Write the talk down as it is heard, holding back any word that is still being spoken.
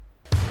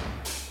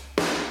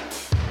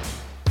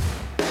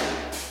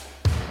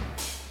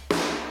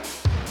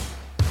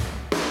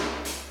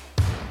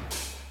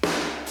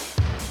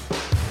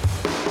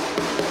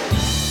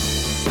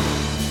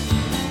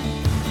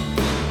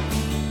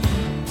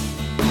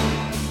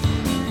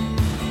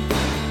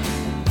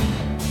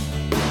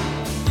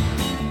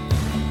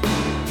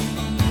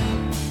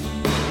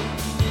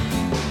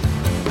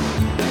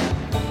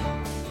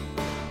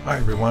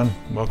everyone,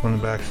 welcome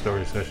to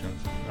Backstory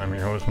Sessions. I'm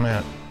your host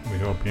Matt. We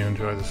hope you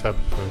enjoy this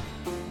episode.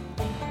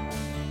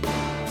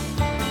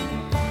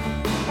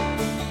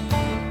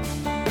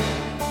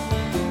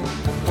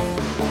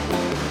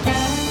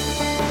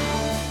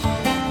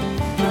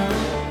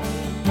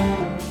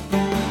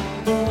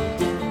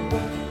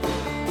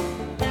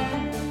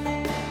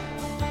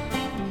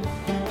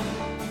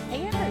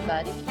 Hey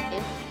everybody,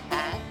 it's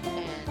Kat,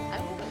 and I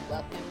want to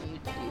welcome you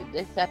to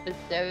this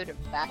episode of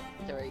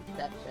Backstory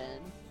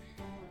Sessions.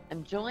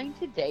 I'm joined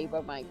today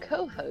by my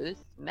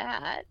co-host,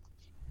 Matt.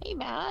 Hey,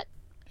 Matt.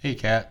 Hey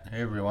Kat,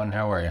 hey everyone,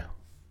 how are you?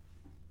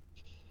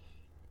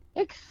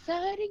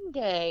 Exciting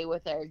day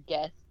with our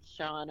guest,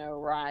 Sean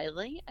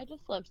O'Reilly. I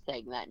just love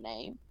saying that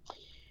name.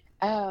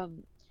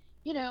 Um,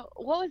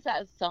 what was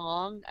that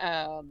song?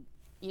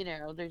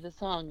 There's a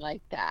song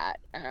like that.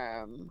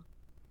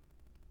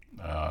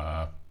 What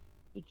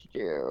you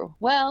do?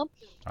 Well,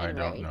 I don't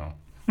anyway, know.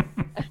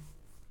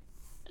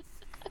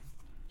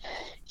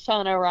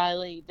 Sean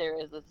O'Reilly, there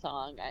is a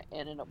song,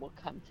 and it will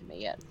come to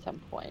me at some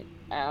point.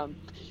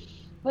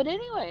 But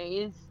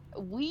anyways,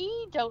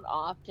 we don't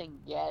often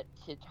get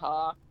to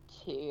talk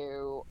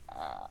to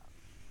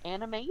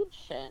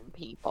animation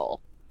people,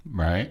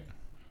 Right?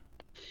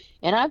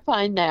 and I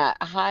find that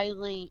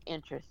highly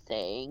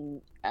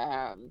interesting.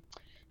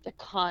 The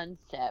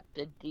concept,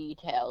 the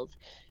details,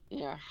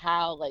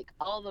 how like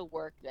all the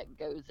work that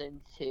goes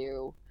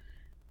into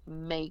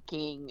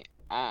making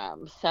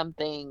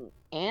something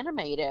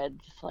animated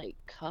just like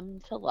come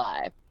to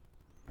life.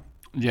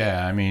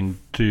 Yeah, I mean,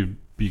 to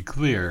be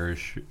clear,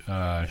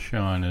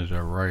 Sean is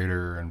a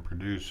writer and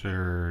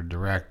producer,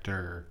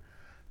 director,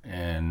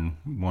 and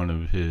one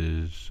of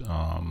the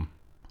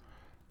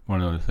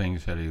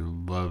things that he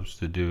loves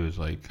to do is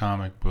like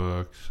comic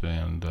books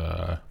and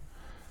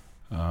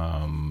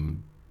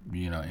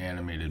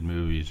animated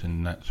movies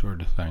and that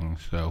sort of thing.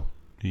 So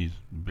he's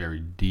very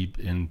deep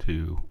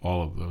into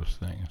all of those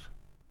things.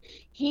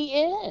 He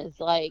is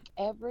like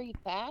every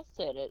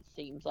facet, it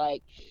seems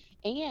like.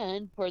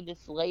 And for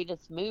this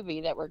latest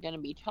movie that we're going to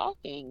be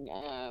talking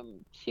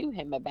to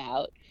him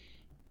about,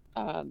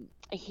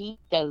 he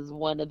does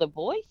one of the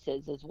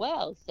voices as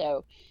well.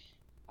 So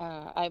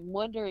I'm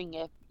wondering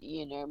if,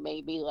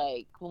 maybe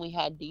like when we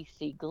had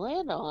DC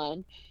Glenn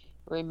on,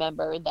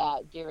 remember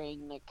that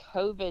during the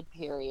COVID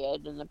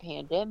period and the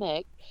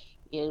pandemic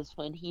is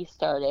when he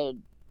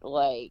started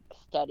like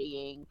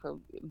studying for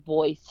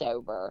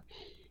voiceover.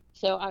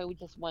 So I would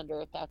just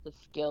wonder if that's a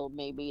skill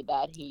maybe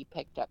that he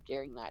picked up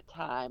during that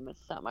time. Is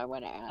something I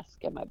want to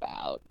ask him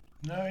about.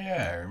 Oh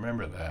yeah, I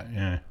remember that.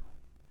 Yeah.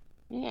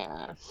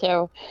 Yeah.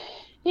 So,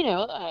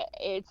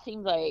 it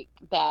seems like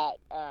that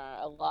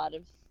a lot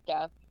of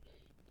stuff,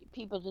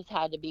 people just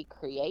had to be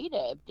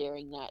creative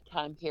during that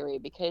time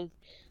period because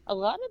a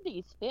lot of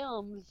these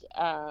films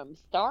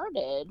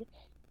started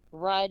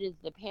right as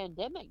the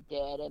pandemic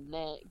did, and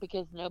then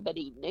because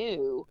nobody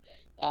knew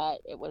that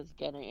it was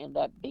going to end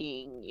up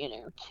being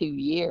 2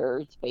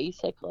 years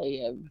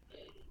basically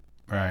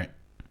Right.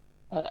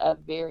 of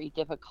very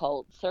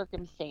difficult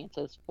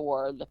circumstances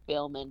for the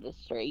film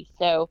industry.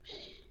 So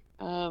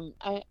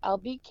I'll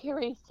be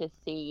curious to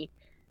see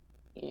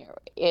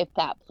if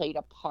that played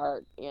a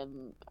part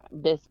in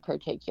this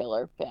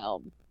particular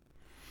film.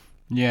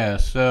 Yeah.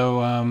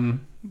 So,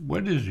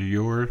 what is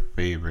your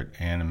favorite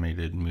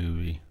animated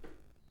movie?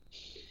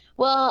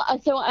 Well,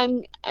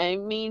 I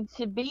mean,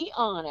 to be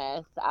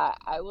honest,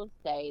 I will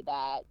say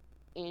that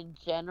in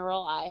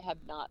general, I have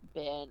not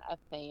been a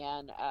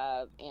fan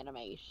of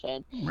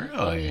animation. I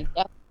Really? mean,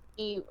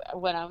 definitely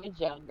when I was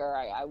younger,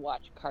 I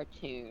watched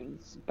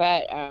cartoons,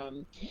 but,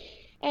 and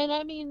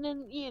I mean,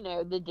 then,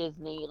 the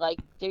Disney, like,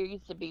 there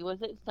used to be,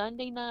 was it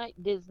Sunday night?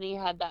 Disney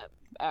had that,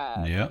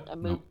 Yep. a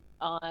movie Nope.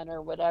 on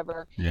or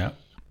whatever. Yep.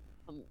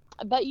 Um,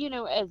 but,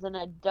 as an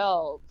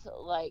adult,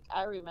 like,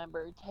 I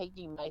remember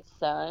taking my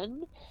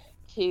son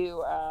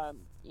to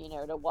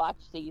watch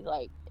these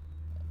like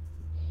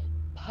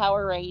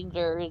Power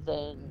Rangers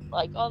and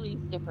like all these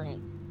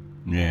different,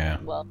 Yeah.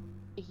 well,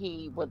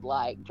 he would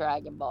like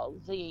Dragon Ball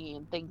Z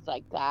and things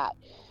like that.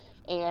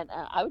 And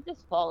I would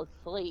just fall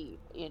asleep.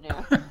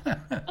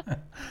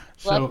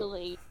 so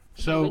Luckily, he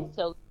was so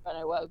still when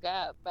I woke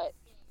up. But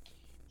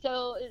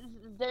so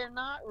they're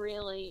not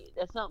really,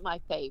 that's not my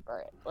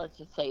favorite. Let's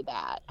just say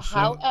that.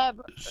 so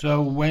However,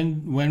 so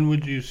when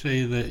would you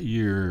say that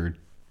your,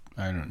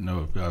 I don't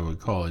know if I would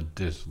call it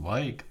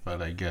dislike,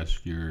 but I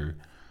guess your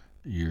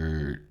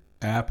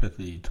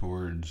apathy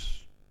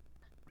towards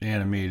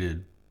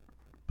animated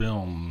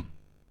film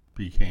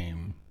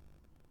became,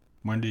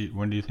 when do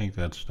you think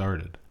that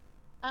started?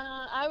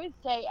 I would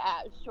say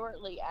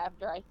shortly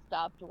after I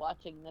stopped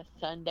watching the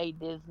Sunday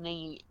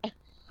Disney.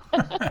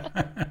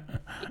 I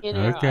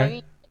Okay.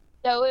 mean,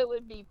 so it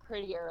would be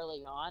pretty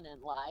early on in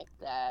life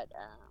that,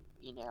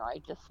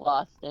 I just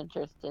lost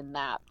interest in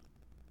that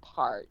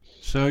part.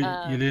 So you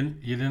Um,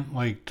 didn't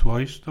like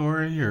Toy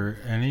Story or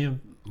any of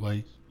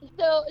like?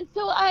 so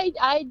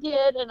I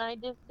did, and I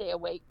did stay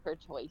awake for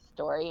Toy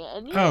Story,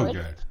 and Oh,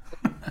 it's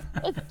good.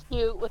 it's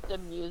cute with the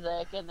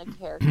music and the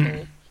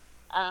characters.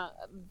 Uh,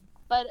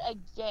 but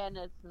again,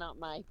 it's not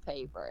my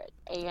favorite.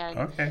 And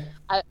Okay.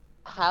 I,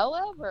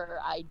 however,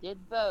 I did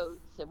vote.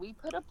 So we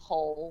put a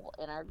poll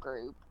in our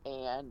group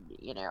and,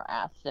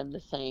 asked them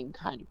the same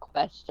kind of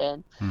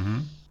question. Mm-hmm.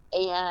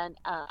 And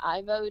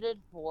I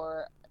voted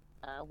for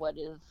what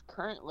is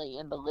currently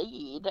in the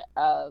lead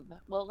of,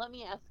 well, let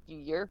me ask you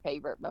your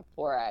favorite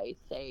before I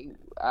say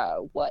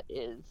what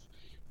is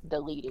the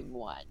leading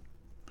one.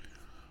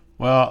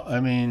 Well, I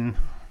mean,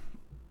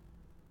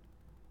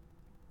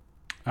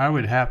 I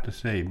would have to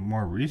say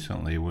more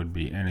recently would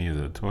be any of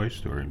the Toy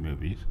Story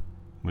movies,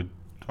 with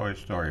Toy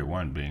Story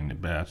 1 being the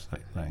best, I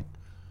think.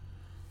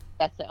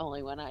 That's the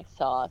only one I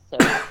saw, so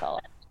that's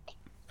all.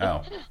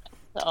 Oh.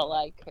 That's all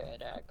I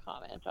could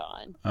comment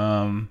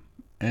on.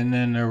 And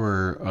then there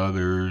were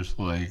others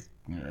like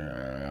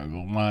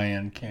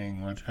Lion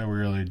King, which I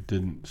really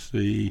didn't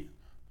see.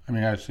 I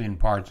mean, I've seen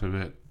parts of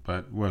it,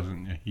 but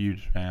wasn't a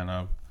huge fan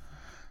of.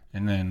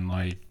 And then,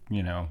 like,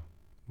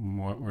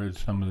 what were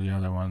some of the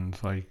other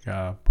ones, like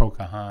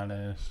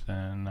Pocahontas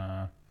and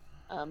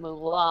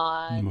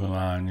Mulan,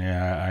 Mulan?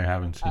 Yeah, I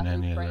haven't seen Who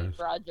any of Framed those.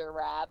 Roger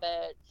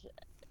Rabbit.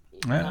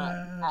 Not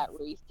Uh, that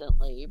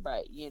recently,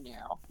 but yeah,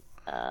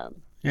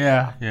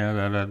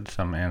 that had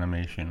some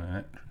animation in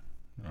it.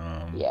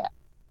 Um, yeah.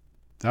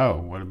 oh,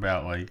 what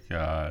about like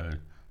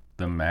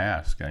The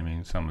Mask? I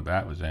mean, some of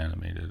that was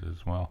animated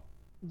as well.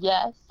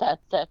 Yes,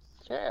 that's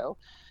true.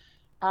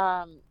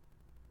 Um,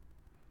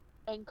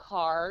 and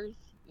Cars,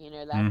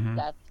 Mm-hmm.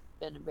 that's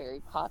been a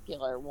very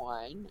popular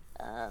one.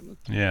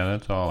 Yeah,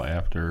 that's all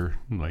after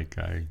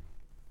you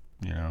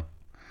know,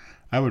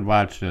 I would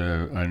watch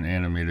an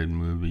animated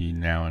movie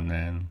now and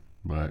then,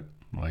 but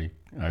like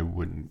I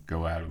wouldn't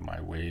go out of my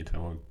way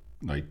to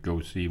like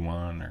go see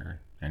one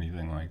or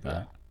anything like Yeah,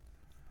 that.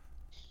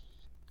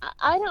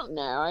 I don't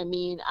know. I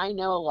mean, I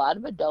know a lot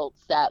of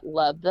adults that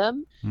love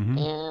them,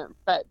 Mm-hmm.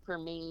 but for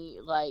me,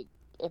 like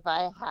if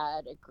I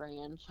had a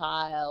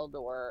grandchild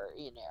or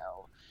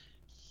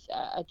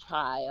a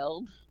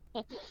child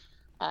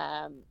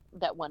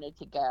that wanted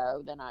to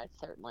go, then I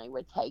certainly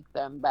would take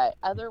them. But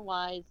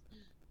otherwise,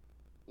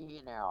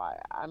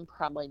 I'm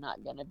probably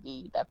not going to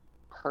be the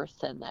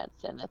person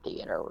that's in the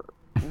theater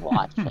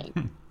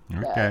watching.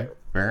 Okay, So,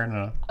 fair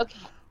enough. okay,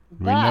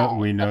 We know but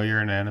we know you're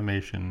an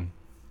animation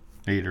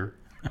hater.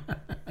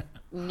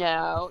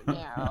 no,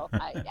 no,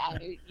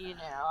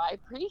 I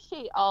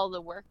appreciate all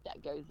the work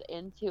that goes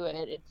into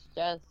it. It's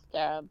just,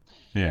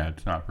 Yeah,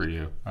 it's not for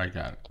you. I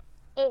got it.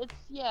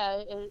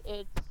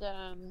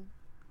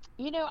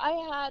 I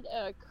had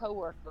a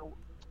coworker.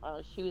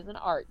 She was an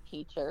art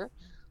teacher,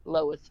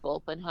 Lois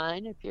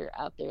Volpenheim, if you're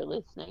out there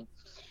listening,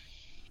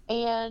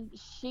 and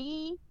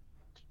she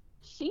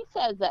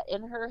says that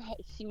in her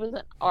she was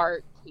an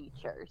art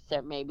teacher,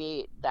 so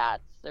maybe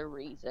that's the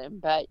reason.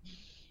 But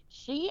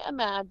she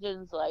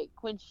imagines like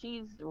when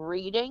she's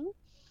reading,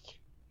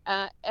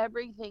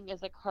 everything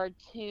is a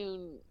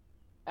cartoon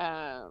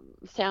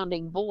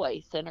sounding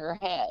voice in her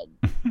head.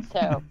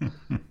 So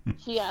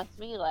she asked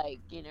me like,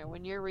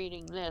 when you're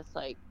reading this,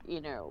 like,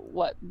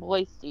 what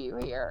voice do you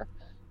hear?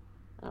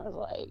 I was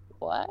like,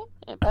 what?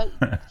 But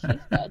she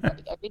said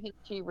like everything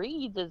she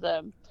reads is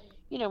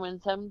in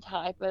some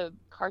type of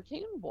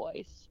cartoon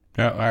voice.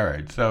 Oh, all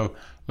right. So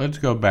let's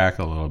go back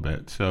a little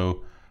bit.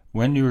 So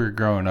when you were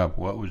growing up,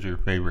 what was your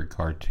favorite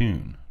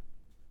cartoon?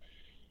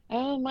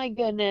 Oh my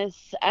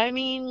goodness. I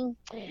mean,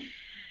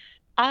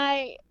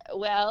 I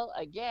well,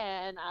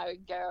 again, I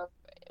would go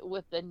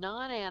with the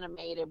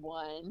non-animated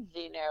ones,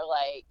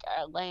 like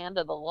Land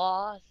of the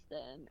Lost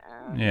and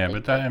Yeah, but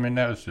things that like. I mean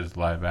that was just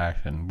live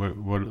action.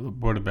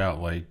 What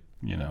about like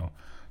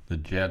the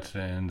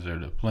Jetsons or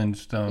the Yes,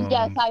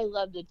 Flintstones? I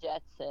love the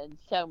Jetsons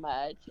so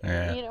much.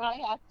 Yeah.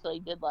 I actually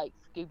did like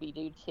Scooby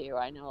Doo too.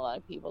 I know a lot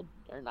of people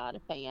are not a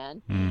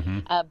fan, Mm-hmm.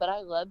 but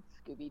I loved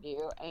Scooby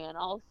Doo and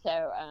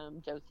also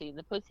Josie and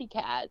the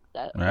Pussycats.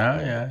 Oh That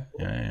was yeah,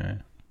 yeah,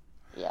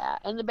 yeah,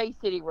 and the Bay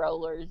City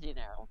Rollers.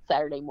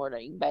 Saturday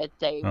morning, but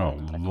they yeah. were Oh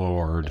not a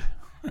Lord.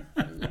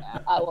 yeah.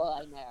 Oh well,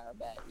 I know,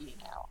 but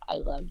I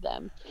love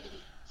them.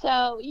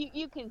 So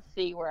you can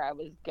see where I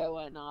was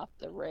going off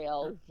the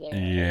rails there.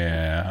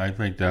 Yeah, I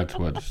think that's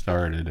what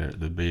started it.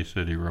 The Bay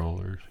City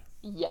Rollers.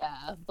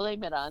 Yeah,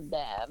 blame it on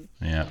them.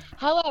 Yeah.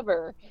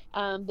 However,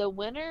 the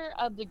winner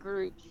of the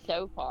group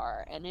so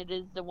far, and it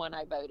is the one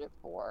I voted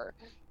for,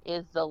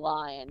 is The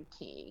Lion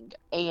King.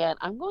 And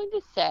I'm going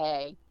to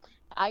say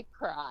I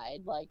cried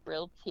like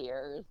real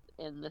tears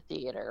in the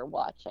theater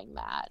watching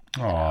that.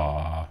 So,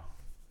 Aw.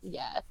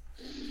 yes.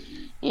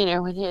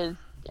 When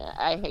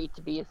I hate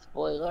to be a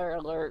spoiler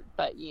alert,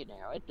 but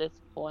at this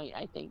point,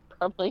 I think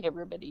probably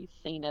everybody's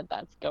seen it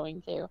that's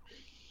going to.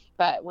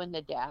 But when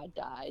the dad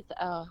dies,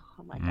 oh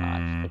my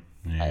gosh, it's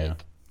Yeah.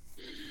 like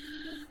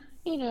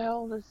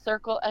the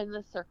circle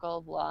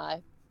of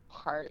life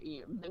part,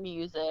 the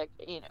music,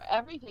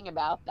 everything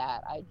about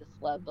that. I just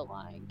love The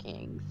Lion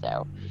King.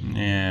 So,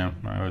 Yeah,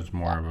 I was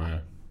more of yeah.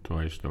 a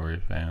Toy Story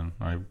fan.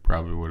 I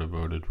probably would have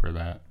voted for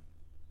that.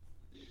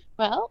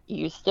 Well,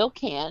 you still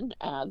can.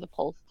 The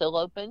poll's still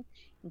open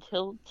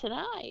until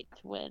tonight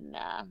when,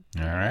 All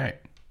right.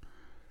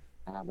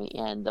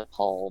 in the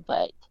poll,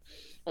 but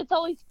it's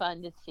always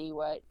fun to see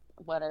what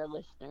our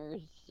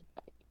listeners,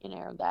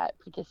 that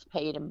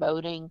participate in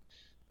voting,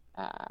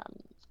 um,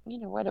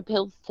 what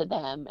appeals to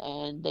them,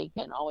 and they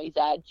can always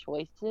add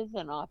choices,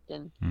 and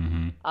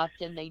Mm-hmm.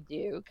 often they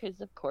do, because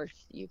of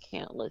course you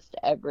can't list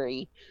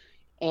every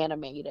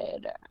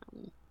animated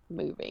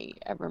movie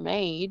ever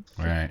made.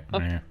 Right.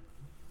 Yeah.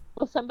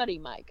 Well, somebody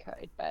might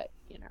could, but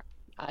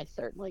I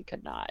certainly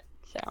could not.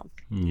 So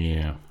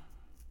Yeah.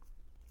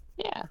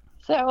 yeah.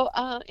 So,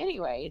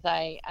 anyways,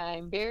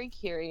 I'm very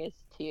curious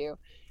to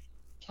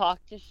talk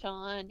to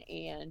Sean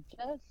and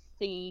just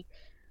see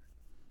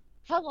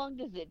how long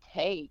does it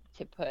take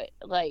to put,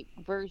 like,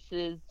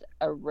 versus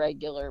a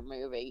regular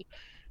movie.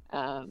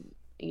 Um,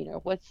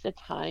 what's the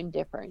time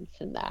difference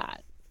in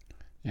that?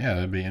 Yeah,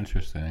 that'd be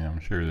interesting. I'm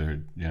sure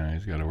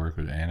he's got to work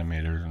with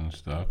animators and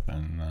stuff,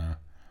 and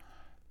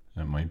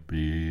it might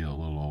be a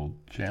little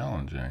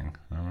challenging.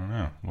 I don't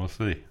know. We'll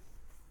see.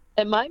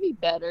 It might be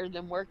better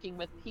than working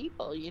with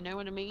people. You know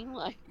what I mean?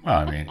 Like, Well,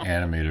 I mean,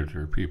 animators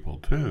are people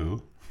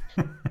too.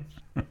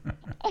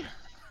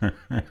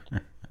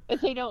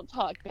 if they don't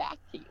talk back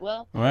to you,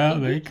 well, Well,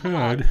 they do they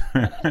talk.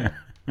 could.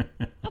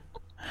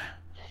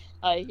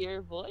 I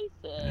hear voices.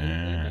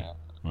 Yeah.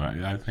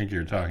 Well, I think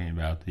you're talking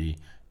about the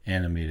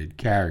animated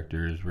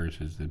characters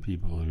versus the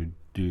people who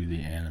do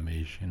the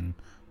animation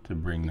to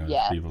bring those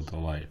Yes. people to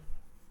life.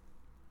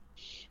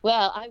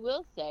 Well, I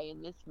will say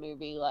in this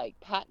movie, like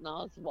Patton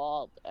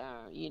Oswalt,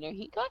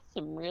 he got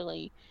some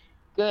really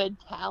good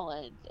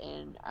talent,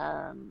 and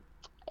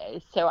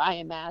so I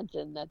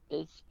imagine that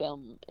this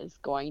film is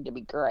going to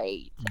be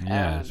great.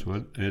 Yeah,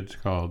 it's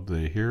called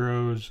the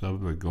Heroes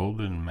of the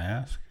Golden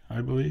Mask,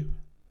 I believe.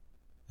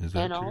 Is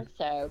And that true?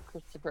 also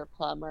Christopher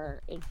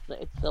Plummer, it's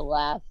the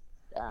last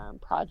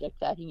project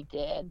that he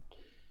did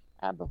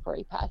before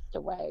he passed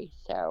away.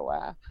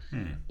 So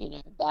Hmm.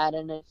 that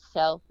in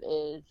itself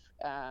is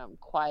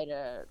quite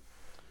a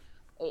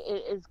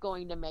it is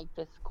going to make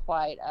this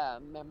quite a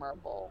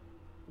memorable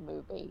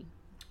movie.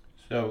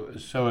 So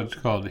it's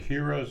called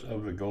Heroes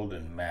of the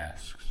Golden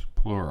Masks,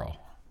 plural.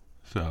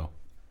 So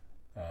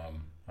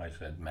I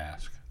said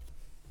mask,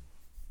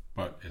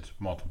 but it's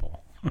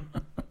multiple.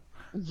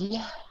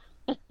 Yeah.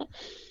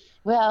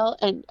 Well,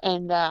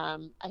 and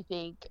I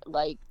think,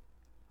 like,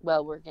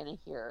 well, we're gonna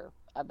hear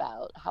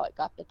about how it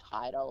got the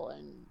title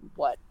and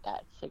what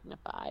that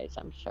signifies,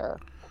 I'm sure.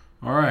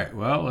 All right,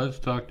 well, let's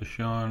talk to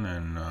Sean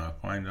and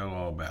find out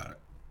all about it.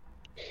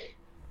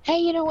 Hey,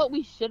 you know what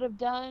we should have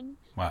done?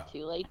 Wow.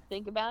 Too late to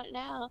think about it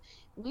now.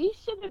 We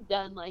should have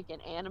done like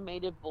an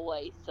animated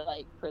voice,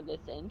 like for this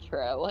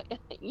intro,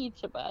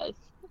 each of us.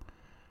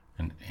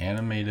 An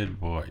animated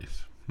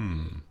voice.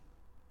 Hmm.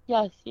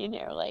 Yes,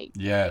 like,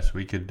 Yes,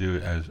 we could do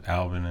it as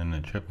Alvin and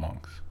the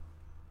Chipmunks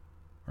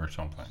or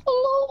something.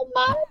 hello,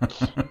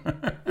 March.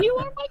 You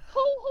are my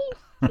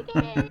co-host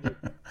today.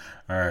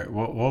 All right,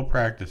 we'll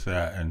practice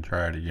that and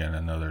try it again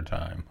another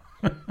time.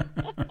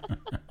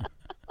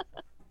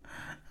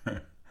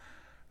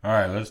 All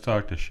right, let's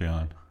talk to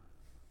Sean.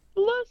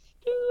 Let's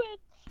do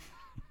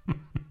it.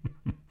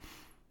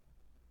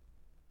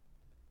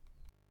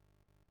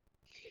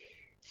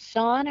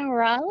 Sean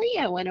O'Reilly,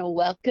 I want to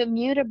welcome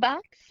you to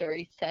Box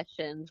Story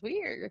Sessions.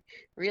 We are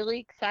really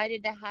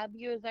excited to have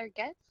you as our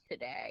guest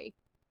today.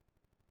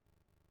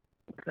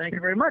 Thank you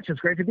very much. It's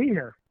great to be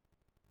here.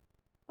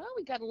 Well,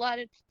 we got a lot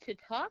to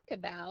talk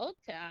about.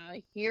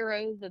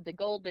 Heroes of the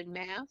Golden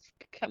Mask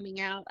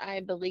coming out, I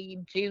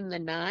believe, June the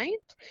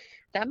 9th.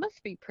 That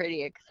must be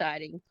pretty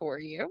exciting for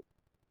you.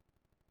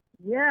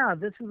 Yeah,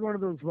 this is one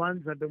of those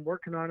ones I've been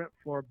working on it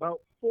for about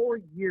 4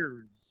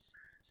 years.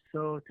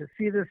 So to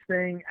see this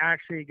thing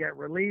actually get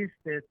released,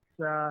 it's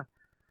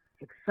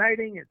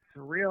exciting, it's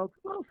surreal, it's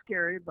a little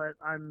scary, but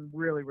I'm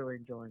really, really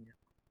enjoying it.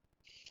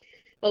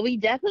 Well, we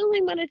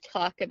definitely want to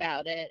talk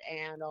about it,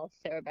 and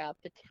also about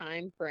the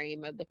time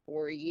frame of the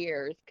 4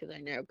 years, because I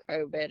know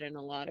COVID and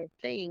a lot of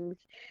things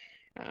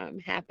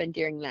happened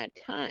during that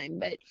time.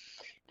 But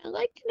I'd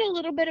like to know a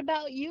little bit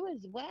about you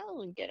as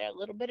well and get a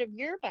little bit of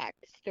your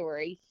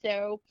backstory.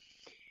 So,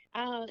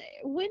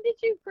 when did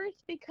you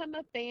first become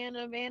a fan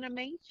of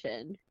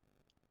animation?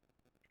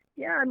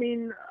 Yeah, I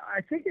mean,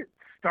 I think it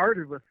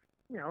started with,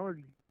 a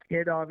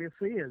kid,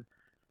 obviously, is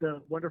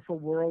the wonderful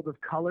world of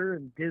color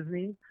and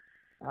Disney.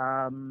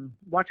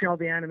 Watching all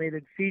the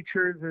animated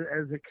features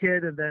as a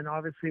kid, and then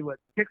obviously what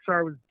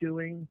Pixar was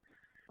doing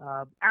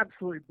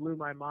absolutely blew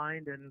my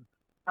mind. And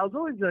I was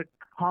always a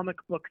comic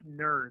book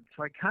nerd,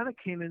 so I kind of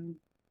came in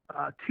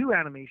to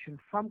animation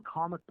from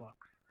comic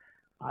books.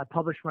 I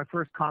published my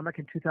first comic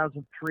in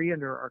 2003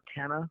 under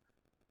Arcana,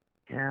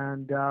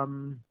 and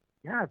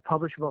yeah, I've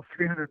published about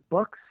 300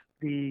 books.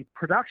 The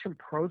production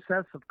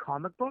process of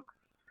comic books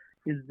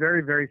is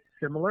very, very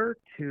similar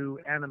to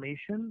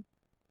animation.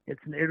 It's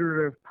an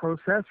iterative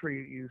process where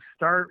you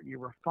start, you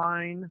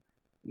refine,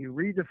 you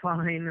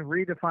redefine,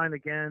 redefine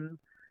again,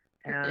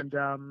 and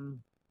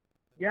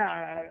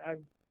yeah,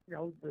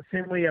 the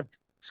same way of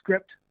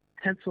script,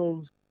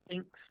 pencils,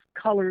 inks,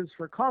 colors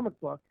for comic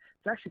book.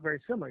 It's actually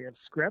very similar. You have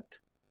script,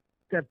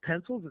 you have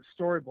pencils, it's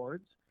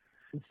storyboards,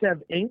 Instead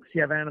of inks,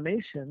 you have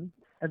animation,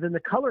 and then the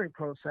coloring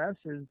process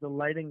is the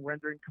lighting,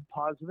 rendering,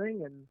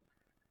 compositing, and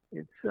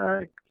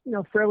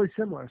it's fairly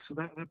similar. So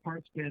that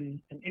part's been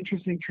an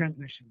interesting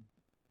transition.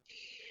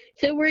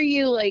 So were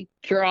you like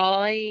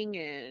drawing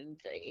and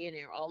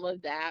all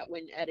of that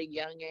when at a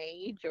young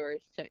age, or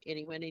is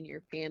anyone in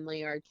your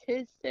family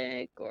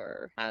artistic,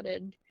 or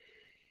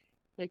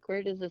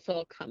where does this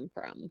all come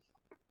from?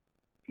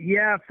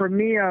 Yeah, for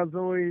me, I'm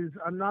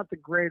not the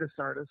greatest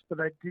artist, but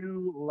I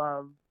do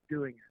love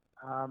doing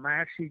it. I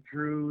actually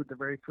drew the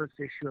very first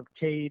issue of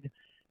Cade,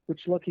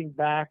 which looking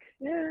back,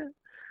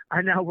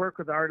 I now work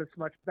with artists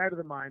much better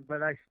than mine,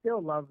 but I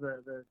still love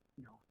the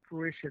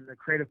fruition, the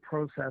creative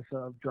process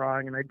of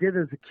drawing. And I did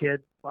as a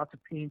kid, lots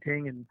of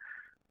painting and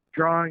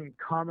drawing and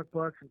comic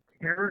books and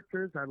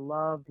characters. I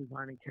loved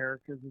designing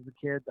characters as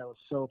a kid. That was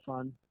so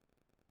fun.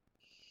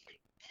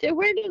 So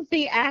where does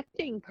the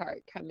acting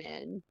part come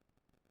in?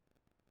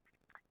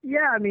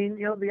 Yeah, I mean,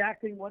 the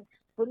acting,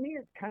 for me,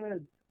 it's kind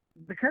of,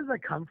 because I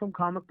come from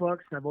comic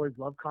books and I've always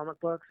loved comic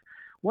books,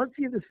 once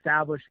you've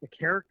established the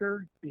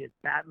character, be it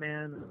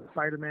Batman or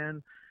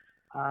Spider-Man,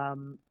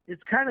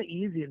 it's kind of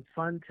easy and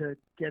fun to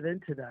get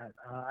into that.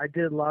 I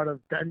did a lot of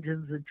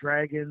Dungeons and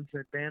Dragons,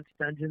 Advanced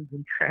Dungeons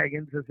and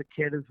Dragons as a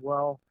kid as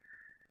well.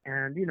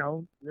 And,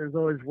 there's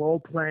always role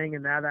playing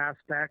in that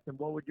aspect, and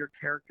what would your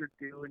character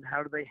do and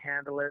how do they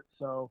handle it?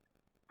 So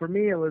for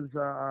me, it was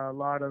a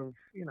lot of,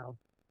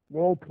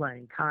 role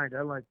playing, kind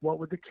of like, what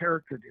would the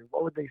character do?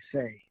 What would they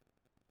say?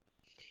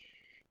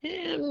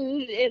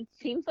 It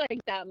seems like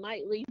that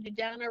might lead you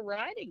down a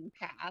writing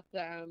path,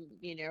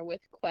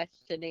 with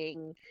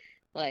questioning,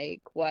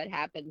 like, what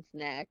happens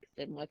next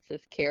and what's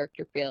this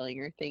character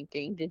feeling or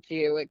thinking. Did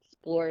you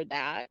explore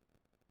that?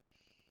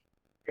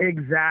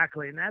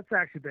 Exactly, and that's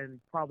actually been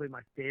probably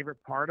my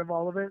favorite part of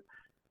all of it.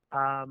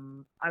 I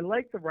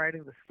like the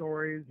writing, the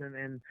stories,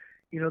 and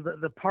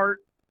the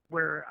part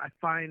where I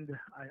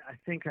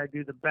think I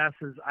do the best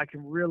is I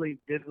can really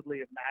vividly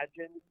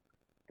imagine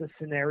the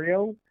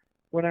scenario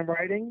when I'm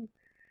writing,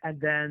 and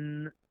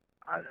then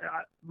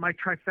my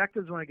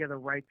trifecta is when I get to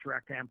write,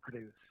 direct, and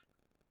produce.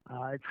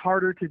 It's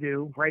harder to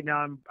do. Right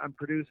now, I'm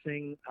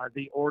producing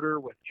The Order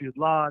with Jude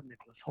Law,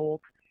 Nicholas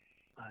Hoult,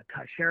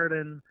 Ty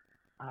Sheridan,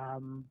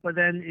 but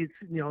then it's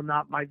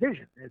not my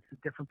vision. It's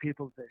different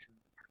people's vision.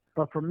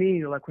 But for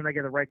me, like when I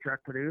get to write,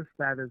 direct, produce,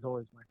 that is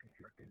always my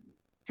favorite.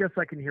 Just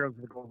like in Heroes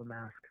of the Golden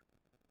Mask.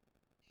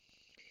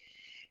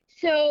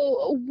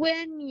 So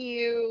when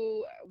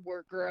you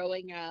were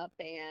growing up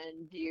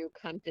and you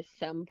come to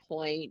some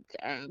point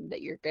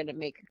that you're going to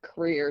make a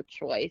career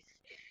choice,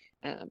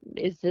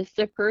 is this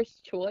the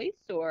first choice,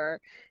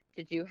 or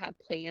did you have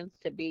plans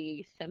to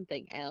be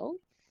something else?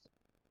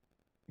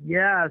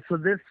 Yeah, so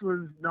this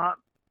was not,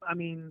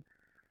 it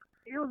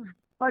was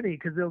funny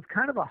because it was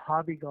kind of a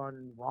hobby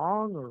gone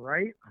wrong or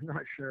right. I'm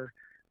not sure.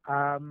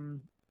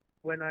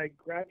 When I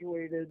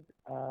graduated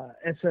high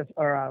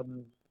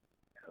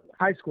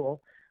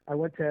school, I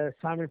went to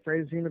Simon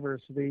Fraser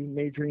University,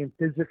 majoring in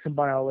physics and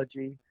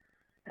biology.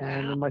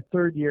 And in my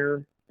third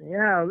year, it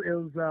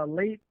was a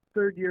late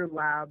third year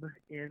lab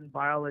in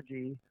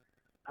biology.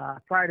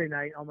 Friday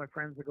night, all my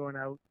friends are going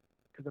out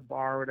to the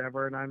bar or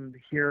whatever, and I'm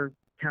here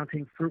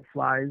counting fruit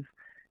flies.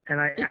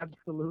 And I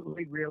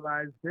absolutely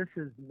realized this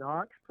is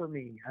not for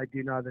me. I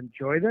do not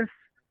enjoy this.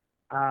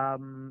 I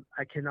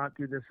cannot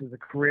do this as a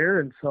career.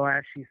 And so I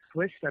actually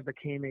switched. I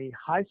became a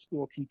high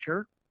school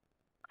teacher.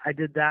 I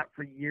did that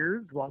for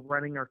years while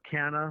running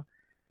Arcana,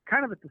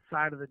 kind of at the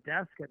side of the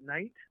desk at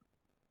night.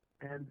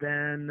 And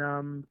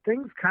then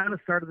things kind of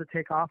started to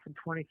take off in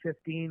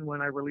 2015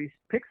 when I released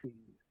Pixies.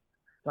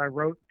 So I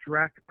wrote,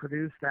 direct,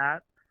 produced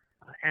that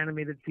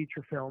animated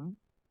feature film.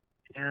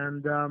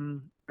 And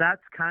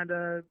that's kind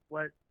of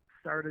what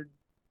started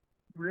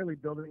really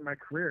building my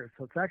career.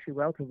 So it's actually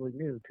relatively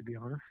new, to be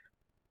honest.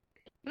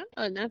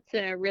 Oh, and that's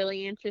a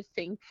really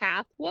interesting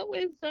path. What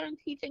was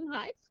teaching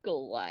high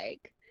school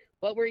like?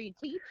 What were you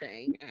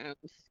teaching?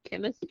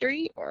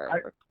 Chemistry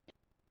or?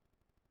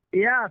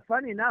 Yeah,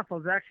 funny enough, I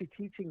was actually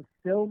teaching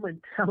film and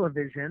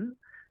television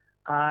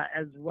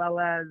as well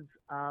as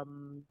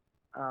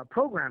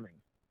programming.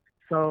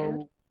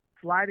 So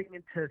sliding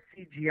into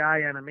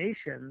CGI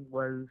animation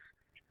was,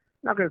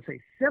 not going to say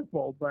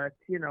simple, but,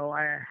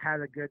 I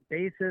had a good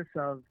basis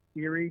of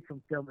theory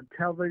from film and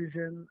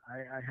television.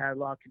 I had a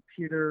lot of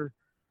computer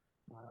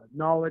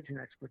knowledge and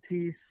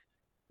expertise.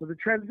 So the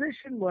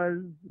transition was,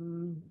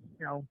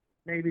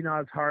 maybe not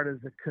as hard as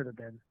it could have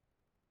been.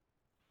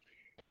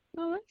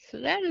 Well,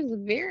 that is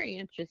very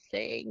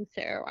interesting.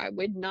 So I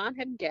would not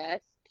have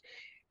guessed,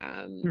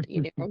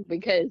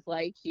 because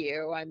like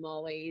you, I'm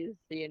always,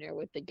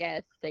 with the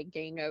guests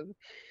thinking of,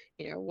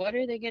 what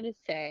are they going to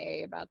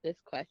say about this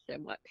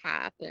question? What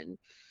path? And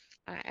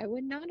I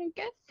would not have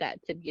guessed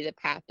that to be the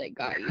path that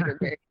got you to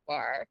where you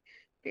are.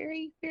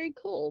 Very, very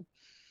cool.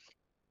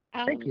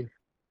 Thank you.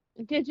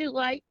 Did you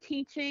like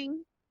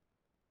teaching?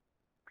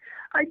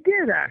 I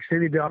did,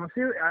 actually, to be honest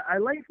with you. I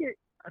like it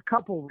a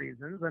couple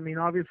reasons.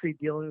 Obviously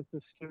dealing with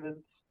the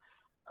students.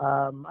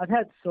 I've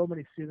had so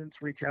many students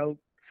reach out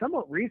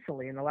somewhat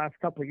recently in the last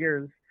couple of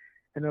years,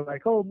 and they're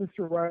like, "Oh,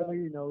 Mr.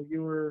 Riley,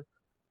 you were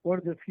one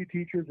of the few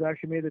teachers that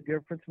actually made a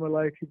difference in my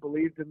life. You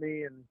believed in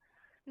me."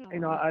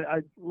 And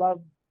I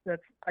love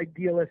that's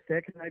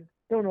idealistic, and I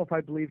don't know if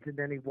I believed in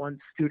any one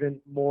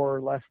student more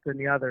or less than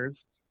the others.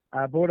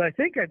 But what I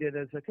think I did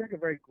is I took a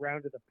very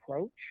grounded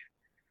approach.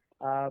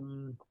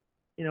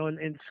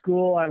 In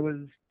school I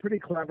was pretty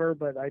clever,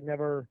 but I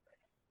never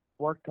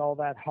worked all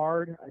that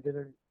hard. I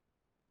didn't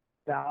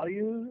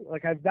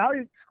I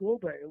valued school,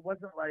 but it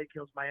wasn't like it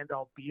was my end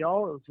all be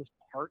all. It was just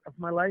part of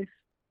my life.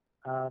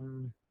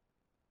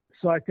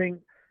 So I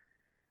think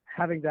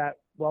having that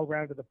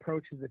well-rounded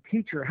approach as a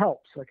teacher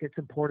helps. Like, it's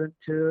important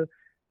to,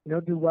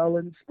 do well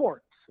in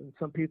sports. And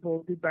some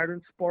people do better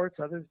in sports,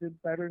 others do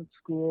better in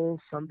school,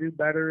 some do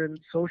better in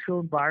social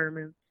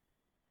environments.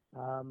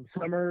 Some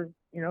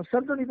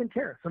don't even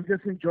care. Some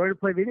just enjoy to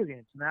play video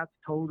games, and that's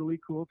totally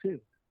cool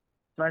too.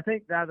 So I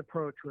think that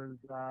approach was,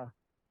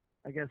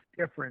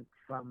 different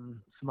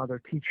from some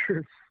other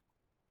teachers.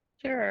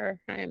 Sure,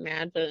 I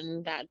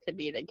imagine that to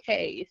be the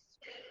case.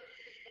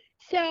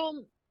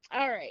 So,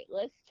 all right,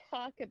 let's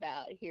talk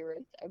about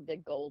Heroes of the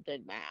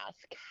Golden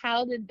Mask.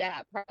 How did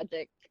that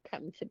project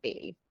come to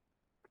be?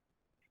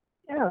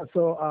 Yeah,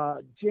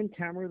 so Jim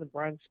Cameron and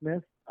Brian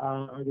Smith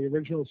are the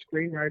original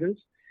screenwriters,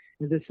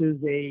 and this is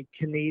a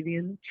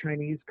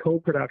Canadian-Chinese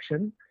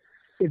co-production.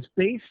 It's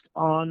based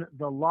on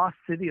the lost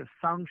city of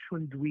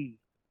Sangxuandui.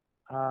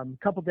 A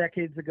couple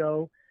decades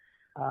ago,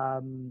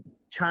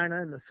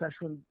 China and the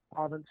Sichuan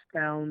province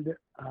found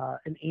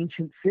an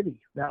ancient city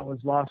that was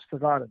lost,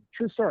 forgotten.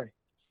 True story.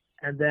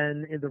 And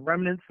then in the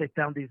remnants, they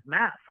found these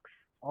masks.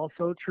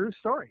 Also true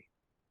story.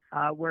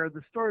 Where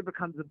the story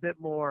becomes a bit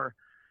more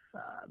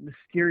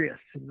mysterious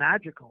and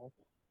magical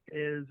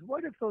is,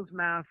 what if those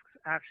masks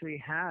actually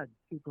had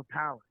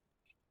superpowers?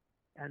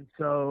 And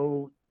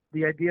so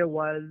the idea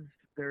was,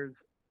 there's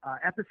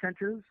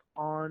epicenters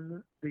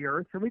on the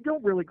earth, and we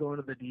don't really go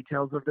into the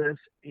details of this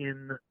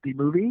in the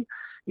movie.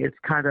 It's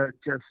kind of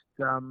just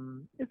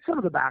it's some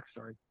of the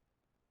backstory.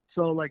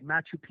 So like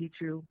Machu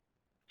Picchu,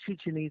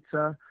 Chichen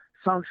Itza,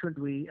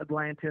 Sangxuandui,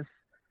 Atlantis,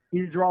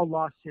 these are all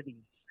lost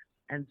cities.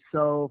 And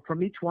so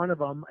from each one of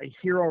them, a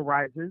hero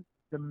rises.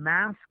 The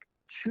mask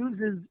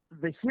chooses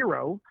the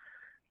hero,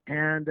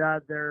 and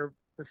they're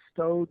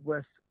bestowed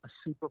with a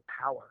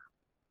superpower.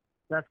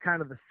 That's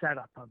kind of the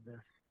setup of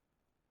this.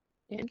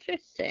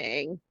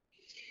 Interesting.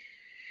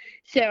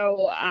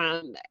 So,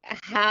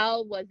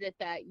 how was it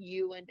that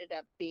you ended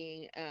up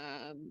being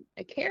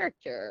a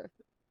character?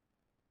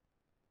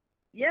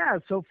 Yeah,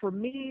 so for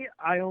me,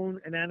 I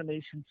own an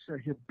animation. So I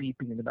hear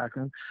beeping in the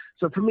background.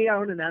 So for me, I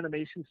own an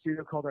animation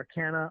studio called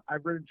Arcana.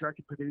 I've written,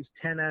 directed, produced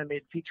 10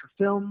 animated feature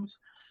films.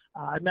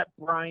 I met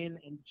Brian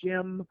and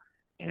Jim,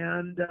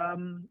 and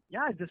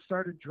I just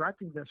started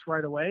directing this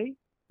right away,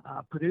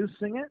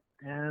 producing it,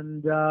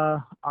 and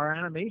our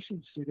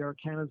animation studio,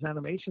 Arcana's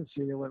animation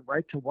studio, went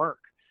right to work.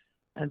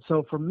 And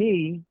so for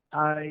me,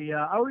 I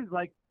always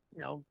like,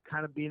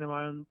 kind of being in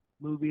my own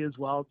movie as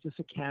well, just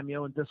a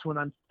cameo. And this one,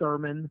 I'm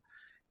Thurman.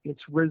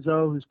 It's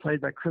Rizzo, who's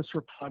played by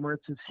Christopher Plummer.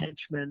 It's his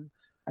henchman.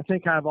 I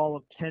think I have all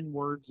of 10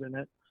 words in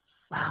it.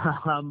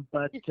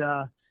 But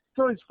it's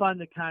always fun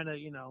to kind of,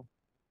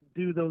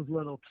 do those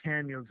little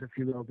cameos, if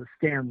you will, the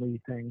Stan Lee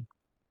thing.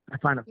 I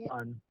find it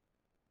fun.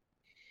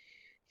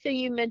 So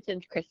you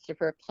mentioned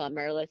Christopher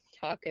Plummer. Let's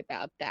talk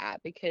about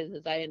that, because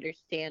as I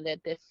understand it,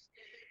 this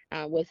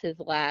was his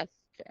last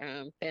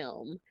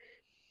film.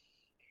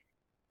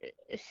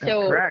 That's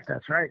correct.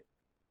 That's right.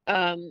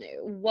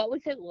 What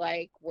was it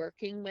like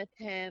working with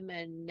him?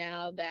 And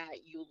now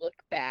that you look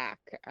back,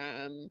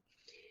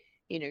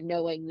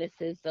 knowing this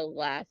is the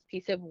last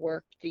piece of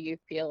work, do you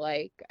feel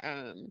like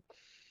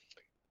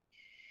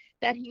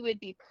that he would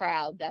be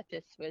proud that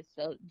this was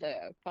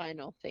the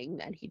final thing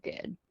that he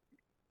did?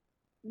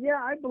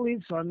 Yeah, I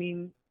believe so. I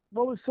mean,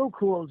 what was so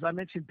cool is I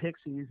mentioned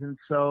Pixies, and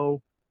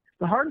so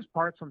the hardest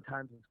part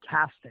sometimes is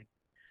casting.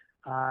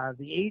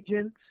 The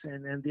agents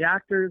and the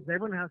actors,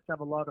 everyone has to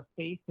have a lot of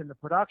faith in the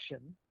production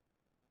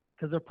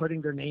because they're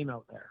putting their name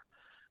out there.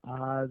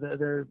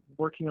 They're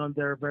working on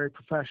their very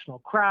professional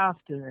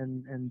craft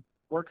and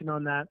working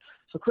on that.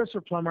 So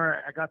Christopher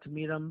Plummer, I got to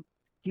meet him.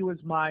 He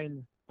was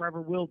mine,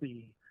 forever will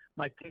be,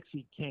 my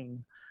Pixie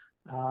king.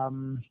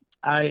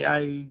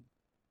 I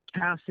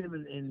cast him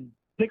in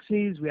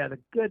Pixies. We had a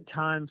good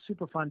time,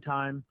 super fun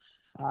time.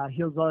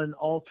 He was on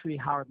all 3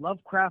 Howard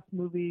Lovecraft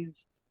movies.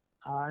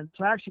 And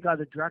so I actually got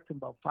to direct him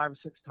about 5 or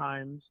 6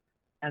 times.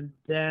 And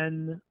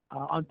then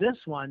on this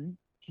one,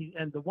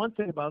 and the one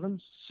thing about him,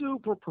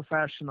 super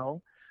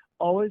professional,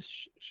 always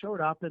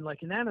showed up. And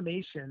like in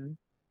animation,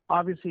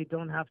 obviously you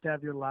don't have to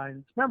have your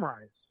lines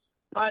memorized,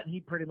 but he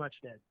pretty much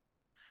did.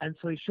 And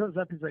so he shows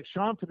up, he's like,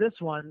 Sean, for this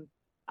one,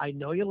 I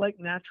know you like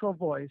natural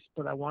voice,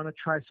 but I want to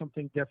try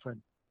something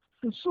different.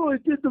 And so I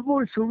did the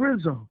voice of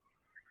Rizzo.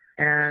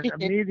 And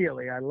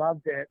immediately I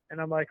loved it. And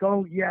I'm like,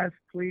 oh, yes,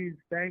 please,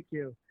 thank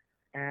you.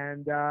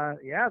 And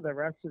the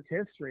rest is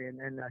history.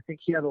 And I think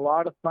he had a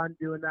lot of fun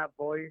doing that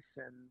voice.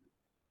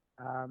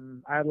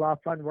 And I had a lot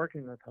of fun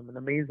working with him. An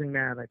amazing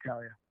man, I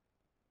tell you.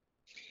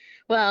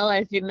 Well,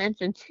 as you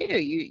mentioned too,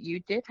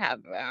 you did have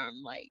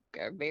like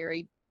a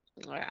very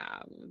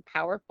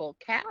powerful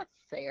cast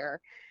there.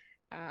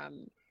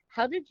 Um,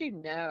 how did you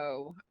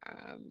know,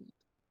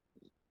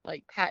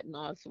 like Patton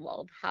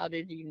Oswalt? How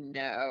did you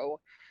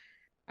know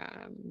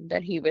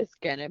that he was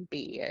gonna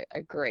be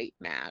a great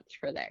match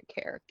for that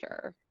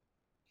character?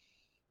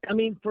 I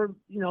mean,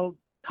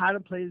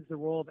 Patton plays the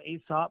role of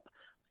Aesop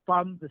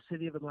from the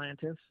city of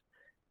Atlantis.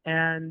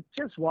 And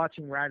just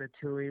watching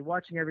Ratatouille,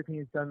 watching everything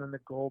he's done on the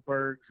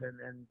Goldbergs,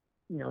 and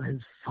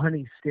his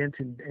funny stint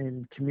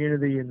in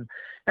Community and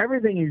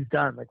everything he's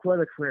done, like what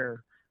a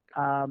career.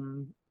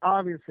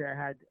 Obviously, I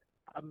had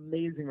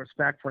amazing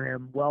respect for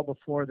him well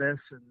before this,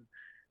 and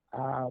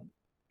I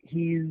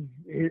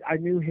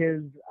knew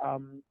his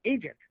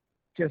agent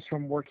just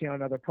from working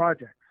on other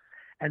projects.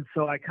 And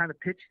so I kind of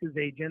pitched his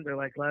agent. They're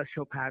like, "Let's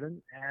show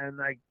Patton," and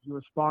he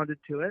responded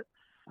to it.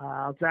 It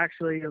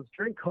was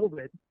during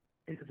COVID.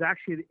 He was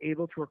actually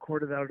able to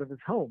record it out of his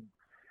home.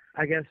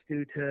 I guess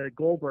due to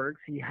Goldberg's,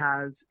 he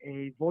has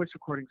a voice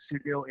recording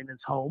studio in his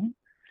home,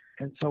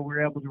 and so we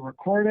were able to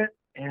record it.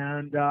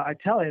 And I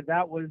tell you,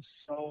 that was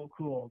so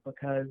cool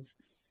because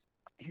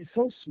he's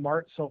so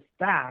smart, so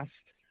fast,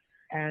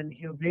 and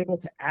he was able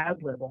to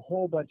ad-lib a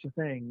whole bunch of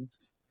things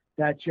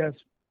that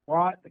just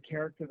brought the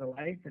character to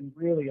life and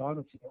really,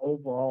 honestly,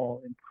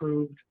 overall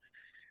improved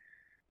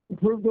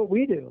what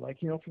we do,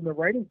 from the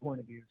writing point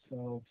of view.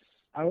 So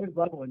I always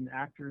love when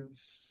actors,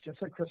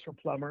 just like Christopher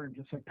Plummer and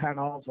just like Patton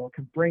Oswalt,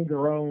 can bring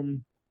their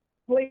own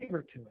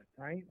flavor to it,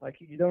 right? Like,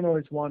 you don't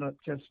always want to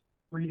just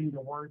read the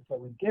words that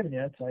we've given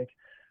you. It's like,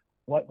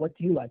 what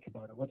do you like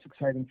about it? What's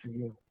exciting for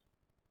you?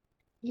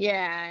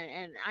 Yeah,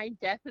 and I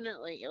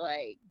definitely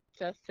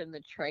just in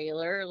the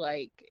trailer,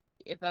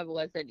 if I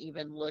wasn't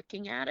even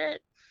looking at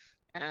it,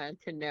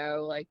 to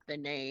know the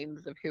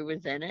names of who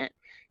was in it.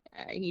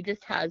 He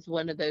just has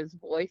one of those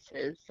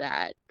voices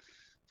that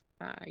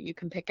you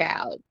can pick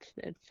out.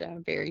 It's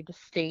very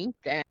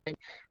distinct, and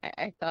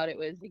I thought it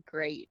was a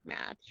great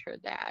match for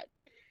that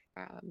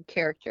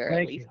character,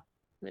 Thank at least you.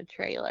 in the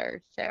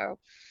trailer. So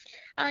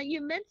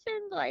you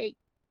mentioned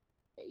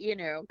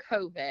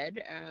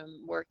COVID,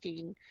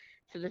 working.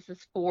 So this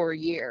is 4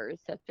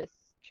 years that this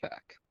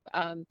took.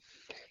 And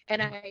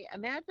I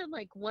imagine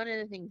one of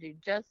the things you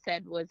just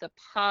said was a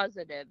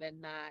positive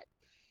in that,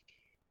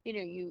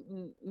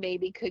 you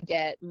maybe could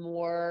get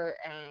more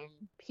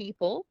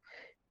people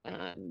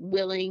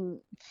willing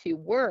to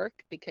work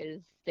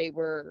because they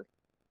were,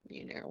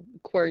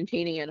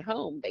 quarantining at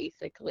home,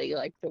 basically,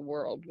 like the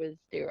world was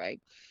doing.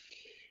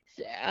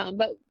 So,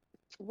 but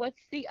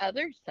what's the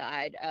other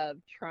side of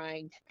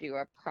trying to do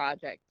a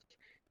project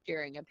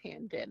during a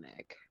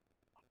pandemic?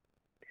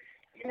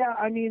 Yeah,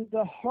 I mean,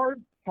 the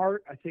hard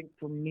part, I think,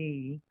 for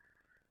me,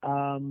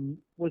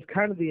 was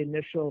kind of the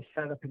initial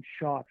setup and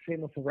shock,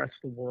 same with the rest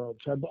of the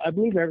world. So I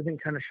believe everything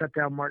kind of shut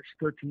down March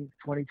 13th,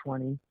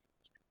 2020.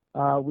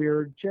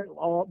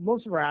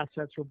 Most of our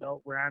assets were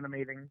built, we're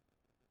animating,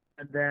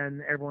 and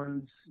then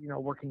everyone's,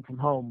 working from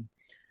home.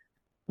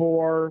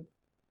 For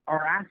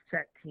our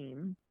asset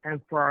team and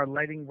for our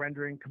lighting,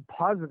 rendering,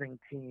 compositing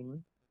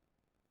team,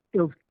 it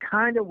was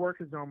kind of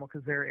work as normal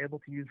because they were able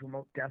to use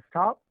remote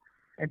desktop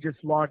and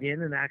just log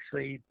in and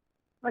actually,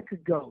 like a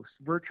ghost,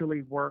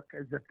 virtually work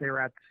as if they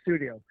were at the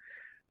studio.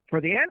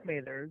 For the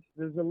animators,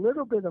 there's a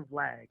little bit of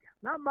lag,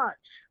 not much,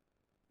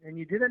 and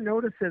you didn't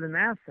notice it in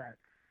assets,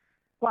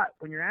 but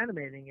when you're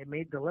animating, it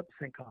made the lip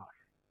sync off.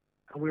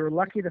 And we were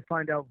lucky to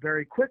find out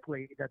very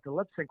quickly that the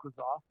lip sync was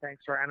off,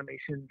 thanks to our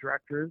animation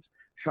directors,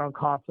 Sean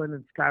Coughlin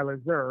and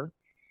Skylar Zur.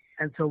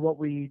 And so what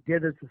we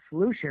did as a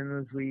solution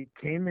is we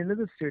came into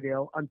the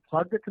studio,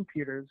 unplugged the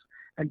computers,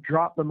 and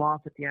dropped them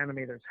off at the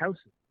animators'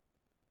 houses.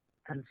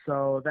 And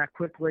so that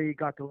quickly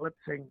got the lip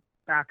sync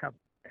back up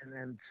and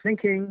then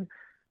syncing.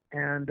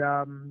 And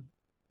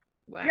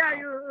Wow. yeah,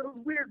 it was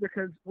weird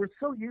because we're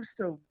so used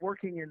to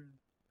working in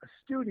a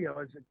studio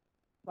as a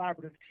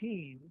collaborative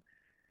team.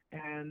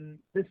 And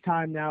this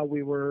time now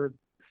we were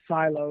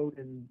siloed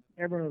and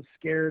everyone was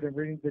scared and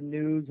reading the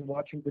news and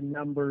watching the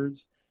numbers.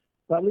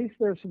 But at least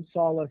there's some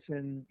solace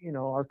in,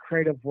 our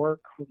creative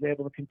work was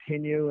able to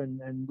continue,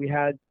 and we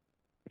had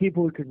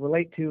people we could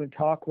relate to and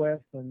talk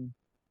with. And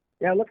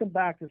yeah, looking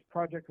back, this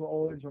project will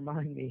always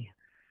remind me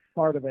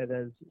part of it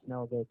as,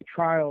 the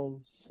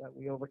trials that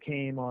we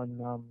overcame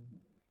on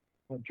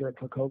during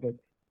COVID.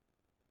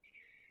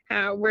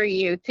 How were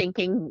you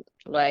thinking,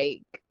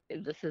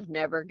 this is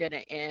never going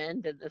to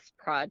end and this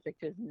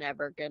project is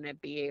never going to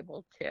be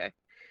able to,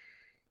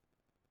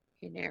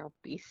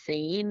 be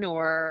seen,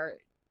 or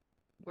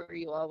were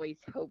you always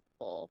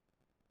hopeful?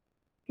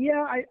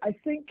 Yeah, I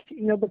think,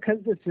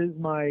 because this is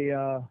my,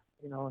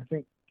 I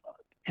think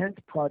 10th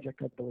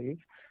project, I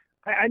believe,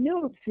 I knew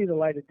it would see the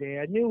light of day.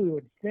 I knew we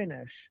would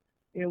finish.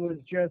 It was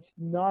just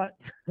not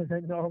the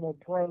normal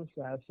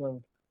process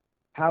of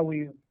how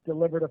we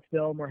delivered a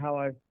film or how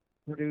I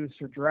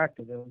produced or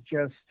directed. It was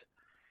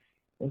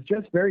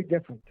just very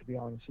different, to be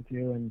honest with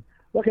you. And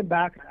looking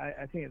back,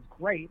 I think it's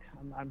great.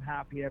 I'm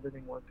happy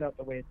everything worked out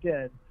the way it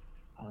did.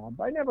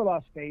 But I never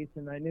lost faith,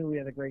 and I knew we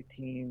had a great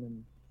team.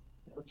 And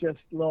It was just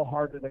a little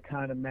harder to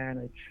kind of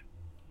manage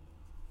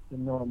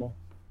than normal.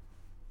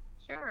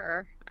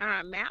 Sure.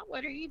 Matt,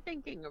 what are you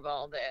thinking of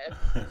all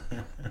this?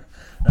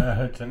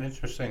 It's an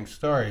interesting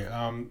story.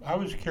 I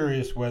was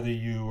curious whether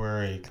you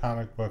were a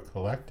comic book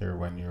collector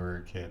when you were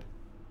a kid.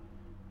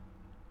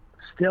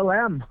 Still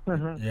am.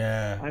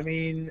 Yeah. I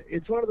mean,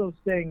 it's one of those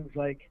things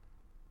like,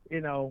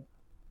 you know,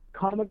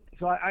 comic.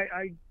 So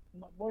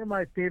one of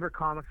my favorite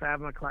comics I have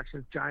in my collection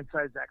is Giant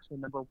Size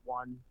X-Men #1.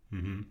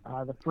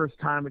 Mm-hmm. The first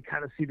time we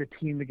kind of see the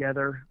team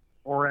together,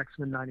 or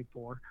X-Men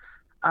 '94.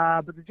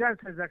 But the Giant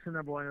Size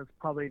X-Men #1 is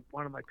probably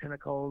one of my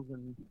pinnacles,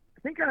 and I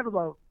think I have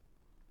about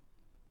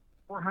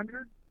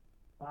 400,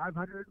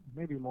 500,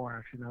 maybe more.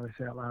 Actually, now that I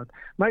say it out loud,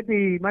 might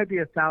be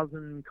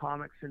 1,000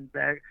 comics in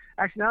bag.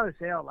 Actually, now that I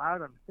say it out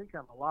loud, I think I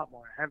have a lot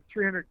more. I have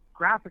 300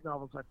 graphic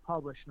novels I've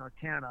published in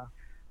Arcana.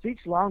 So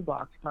each long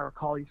box, if I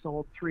recall, used to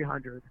hold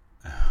 300.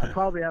 I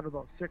probably have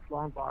about 6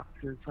 long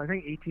boxes. So I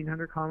think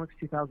 1,800 comics,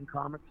 2,000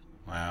 comics.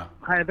 Wow.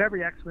 I have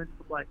every X-Men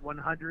from like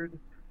 100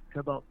 to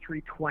about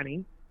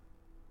 320,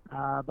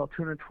 about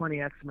 220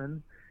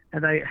 X-Men.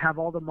 And I have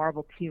all the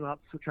Marvel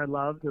team-ups, which I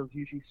loved. It was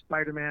usually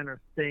Spider-Man or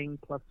Thing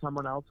plus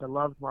someone else. I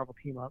loved Marvel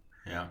team-up.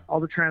 Yeah. All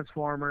the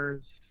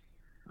Transformers,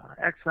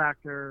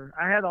 X-Factor.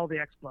 I had all the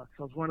X-Bucks.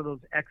 I was one of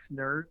those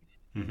X-nerds.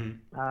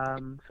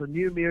 Mm-hmm. So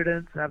New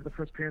Mutants, I have the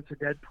first appearance of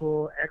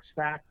Deadpool,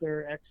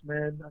 X-Factor,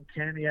 X-Men,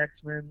 Uncanny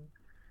X-Men.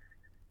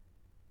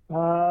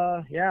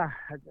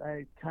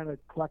 I kind of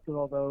collected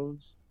all those.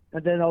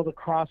 And then all the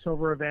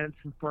crossover events,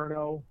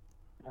 Inferno,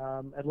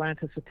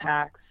 Atlantis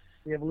Attacks,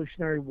 the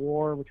Evolutionary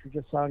War, which we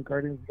just saw in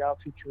Guardians of the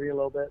Galaxy 3 a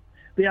little bit.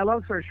 But yeah,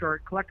 long story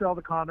short, collected all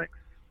the comics,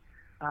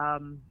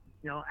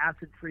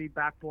 acid-free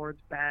backboards,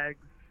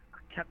 bags,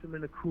 kept them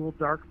in a cool,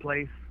 dark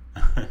place.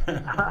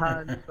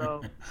 And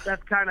so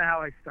that's kind of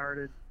how I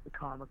started the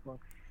comic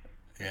books.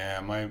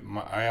 Yeah,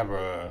 I have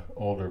a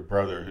older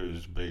brother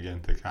who's big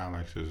into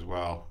comics as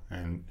well,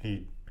 and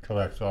he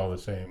collects all the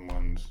same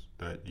ones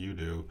that you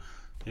do.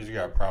 He's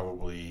got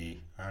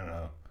probably, I don't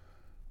know,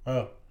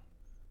 well,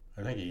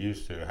 I think he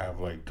used to have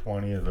like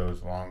 20 of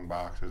those long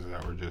boxes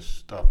that were just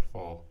stuffed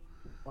full.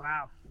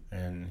 Wow.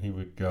 And he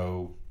would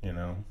go,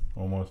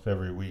 almost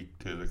every week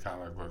to the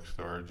comic book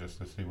store just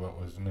to see what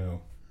was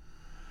new.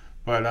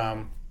 But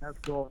that's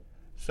cool.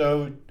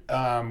 So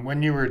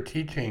when you were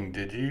teaching,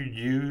 did you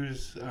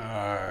use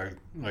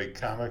like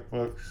comic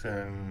books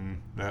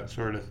and that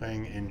sort of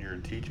thing in your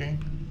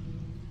teaching?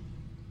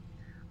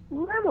 A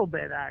little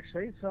bit,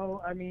 actually.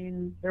 So, I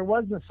mean, there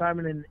was an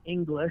assignment in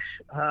English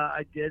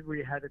I did where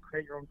you had to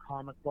create your own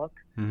comic book.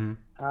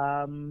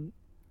 Mm-hmm.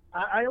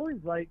 I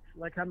always liked,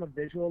 I'm a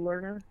visual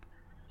learner.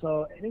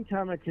 So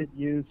anytime I could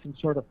use some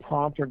sort of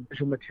prompt or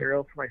visual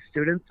material for my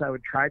students, I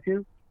would try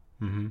to.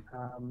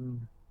 Mm-hmm.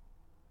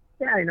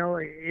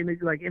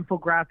 Like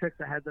infographics,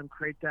 I had them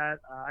create that.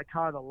 I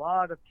taught a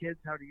lot of kids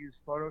how to use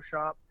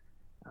Photoshop,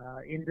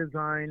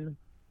 InDesign,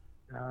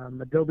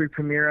 Adobe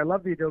Premiere. I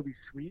love the Adobe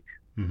Suite.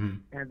 Mm-hmm.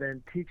 And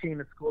then teaching in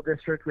the school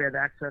district, we had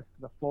access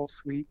to the full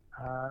suite.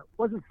 It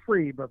wasn't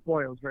free, but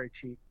boy, it was very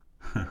cheap.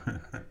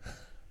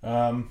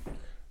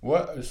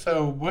 What's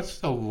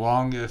the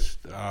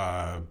longest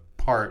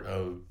part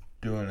of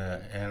doing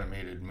an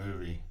animated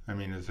movie? I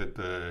mean, is it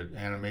the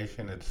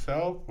animation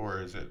itself, or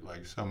is it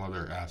like some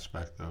other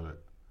aspect of it?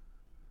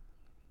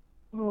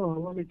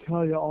 Oh, let me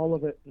tell you all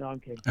of it. No, I'm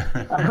kidding.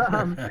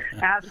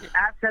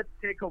 Assets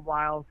take a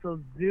while. So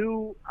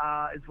Zoo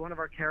is one of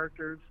our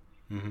characters.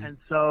 Mm-hmm. And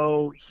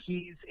so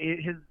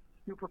his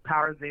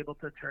superpower is able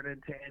to turn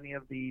into any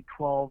of the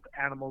 12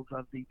 animals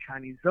of the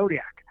Chinese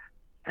zodiac.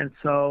 And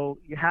so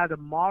you had to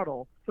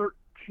model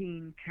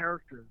 13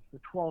 characters, the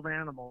 12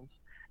 animals,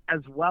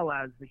 as well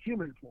as the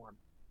human form.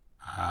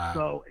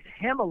 So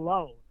him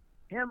alone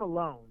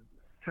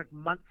took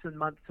months and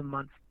months and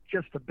months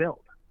just to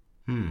build.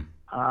 It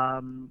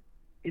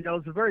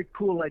was a very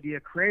cool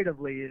idea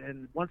creatively.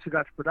 And once we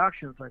got to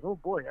production, it's like, oh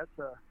boy,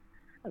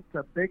 that's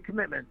a big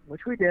commitment,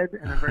 which we did,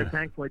 and I'm very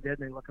thankful we did,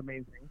 and they look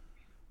amazing.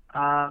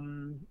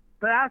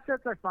 But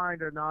assets I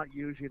find are not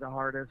usually the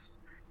hardest.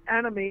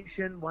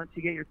 Animation, once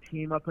you get your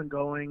team up and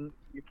going,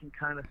 you can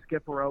kind of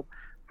skip a rope.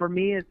 For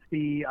me, it's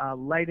the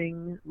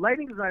lighting.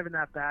 Lighting is not even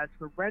that bad. It's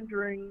the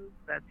rendering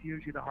that's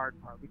usually the hard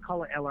part. We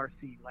call it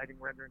LRC, lighting,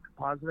 rendering,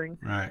 compositing.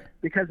 Right.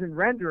 Because in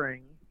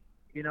rendering,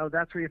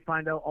 that's where you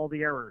find out all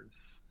the errors.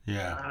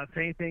 Yeah. If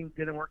anything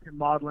didn't work in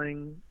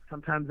modeling,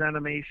 sometimes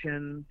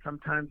animation,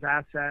 sometimes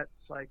assets,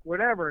 like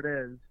whatever it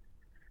is,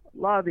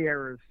 a lot of the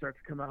errors start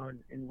to come out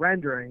in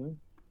rendering.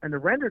 And the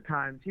render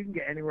times, you can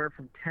get anywhere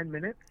from 10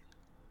 minutes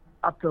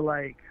up to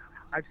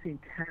I've seen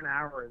 10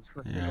 hours for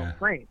a single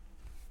frame.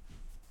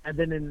 And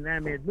then in an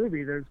animated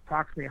movie, there's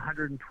approximately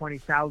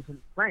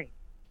 120,000 frames.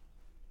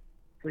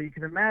 So you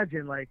can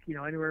imagine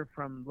anywhere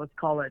from, let's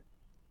call it,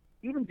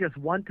 even just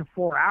 1 to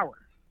 4 hours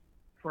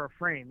for a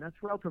frame. That's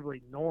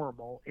relatively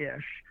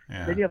normal-ish.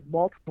 Yeah. Then you have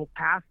multiple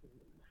passes.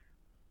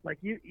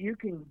 You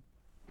can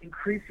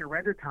increase your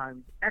render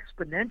times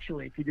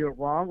exponentially if you do it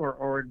wrong,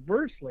 or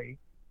inversely,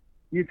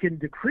 you can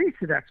decrease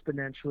it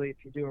exponentially if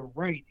you do it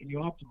right and you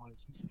optimize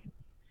it.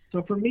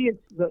 So for me,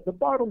 it's the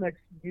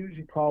bottleneck's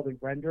usually probably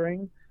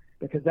rendering,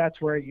 because that's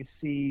where you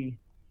see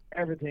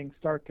everything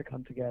start to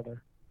come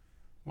together.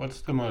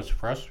 What's the most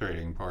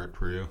frustrating part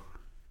for you?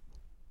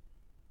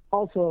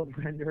 Also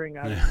rendering,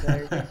 I would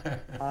say,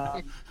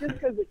 just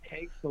because it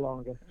takes the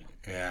longest.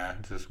 Yeah,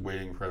 just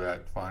waiting for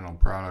that final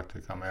product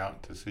to come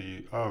out to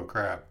see, oh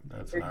crap,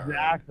 that's not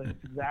right.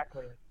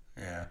 Exactly.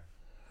 Yeah.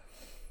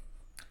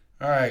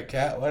 All right,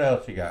 Kat, what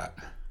else you got?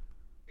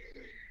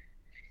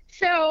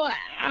 So,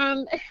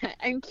 um,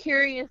 I'm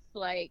curious,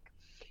 like,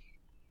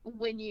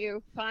 when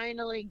you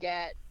finally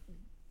get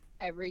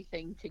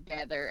everything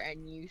together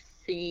and you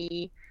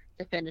see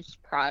the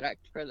finished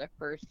product for the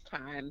first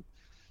time,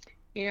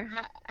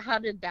 how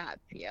did that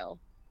feel?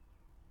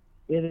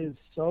 It is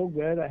so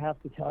good, I have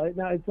to tell you.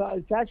 Now,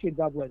 it's actually a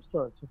double-edged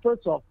sword. So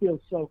first of all, it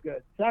feels so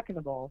good. Second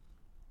of all,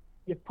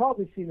 you've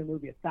probably seen the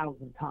movie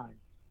 1,000 times.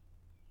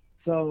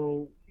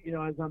 So,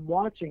 as I'm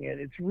watching it,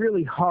 it's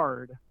really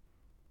hard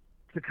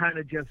to kind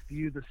of just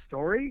view the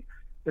story,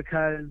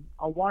 because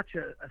I'll watch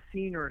a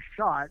scene or a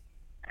shot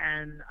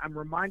and I'm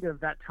reminded of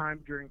that time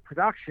during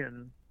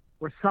production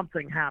where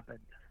something happened.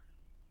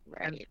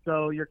 And Right.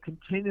 so you're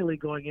continually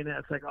going in and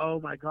it's like, oh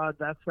my God,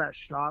 that's that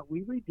shot.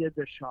 We redid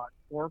this shot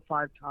 4 or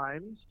 5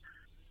 times.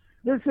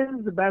 This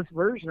is the best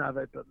version of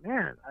it, but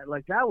man,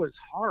 that was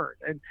hard.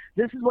 And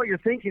this is what you're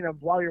thinking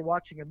of while you're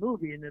watching a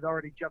movie, and it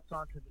already jumps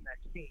on to the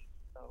next scene.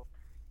 So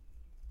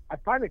I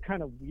find it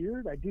kind of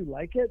weird. I do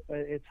like it, but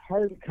it's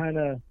hard to kind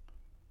of,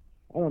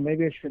 I don't know,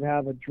 maybe I should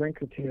have a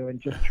drink or two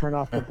and just turn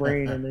off the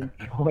brain and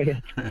enjoy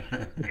it,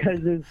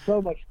 because there's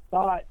so much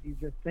thought you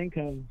just think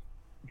of.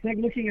 It's like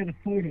looking at a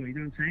photo, you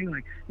know what I'm saying?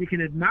 Like, you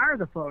can admire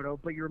the photo,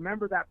 but you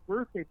remember that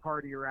birthday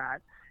party you're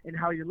at and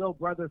how your little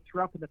brother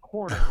threw up in the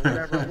corner or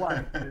whatever it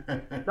was.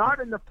 It's not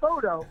in the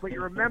photo, but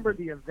you remember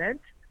the event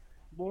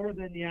more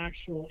than the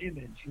actual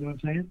image, you know what I'm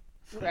saying?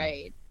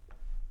 Right.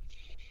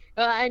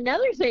 Well,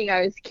 another thing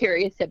I was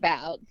curious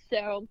about.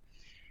 So,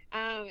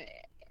 um,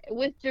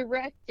 with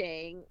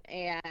directing,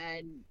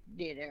 and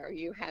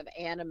you have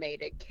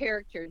animated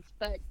characters,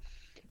 but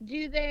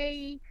do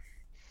they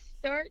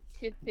start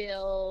to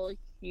feel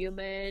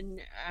human,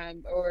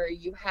 or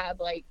you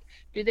have, like,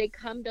 do they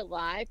come to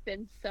life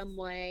in some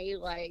way,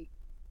 like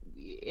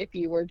if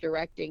you were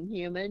directing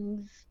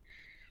humans?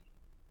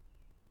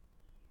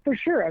 For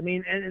sure. I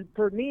mean, and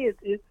for me,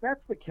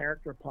 that's the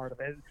character part of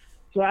it.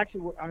 So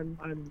actually,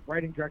 I'm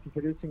writing, directing,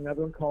 producing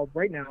another one called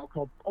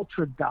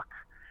Ultra Duck.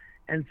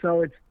 And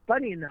so it's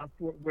funny enough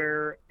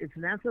where it's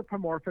an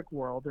anthropomorphic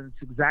world, and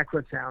it's exactly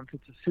what it sounds.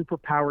 It's a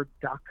superpowered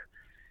duck,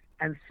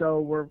 and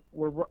so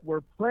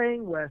we're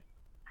playing with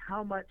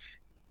how much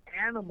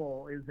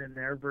animal is in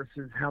there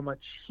versus how much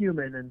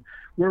human, and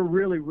we're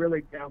really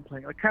really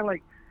downplaying, like kind of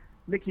like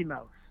Mickey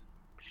Mouse.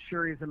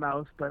 Sure, he's a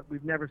mouse, but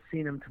we've never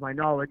seen him, to my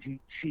knowledge,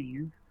 eat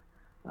cheese.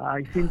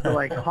 He seems to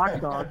like hot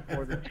dogs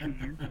more than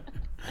cheese.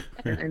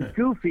 And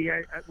Goofy,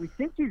 we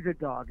think he's a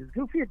dog. Is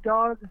Goofy a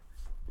dog?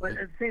 But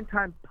at the same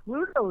time,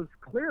 Pluto's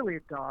clearly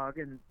a dog,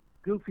 and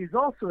Goofy's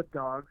also a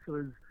dog. So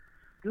is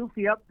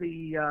Goofy up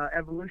the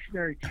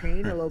evolutionary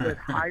chain a little bit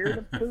higher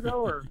than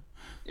Pluto, or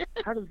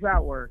how does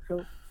that work?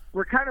 So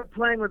we're kind of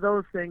playing with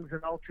those things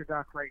in Ultra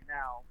Duck right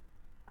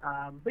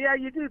now. But yeah,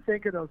 you do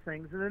think of those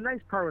things. And the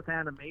nice part with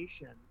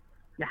animation,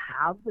 you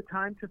have the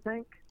time to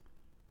think.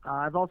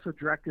 I've also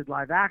directed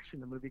live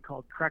action, a movie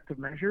called Corrective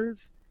Measures.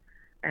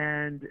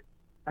 And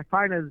I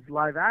find as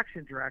live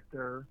action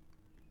director,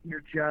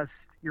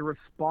 you're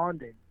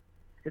responding.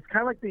 It's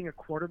kind of like being a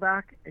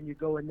quarterback and you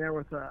go in there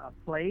with a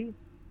play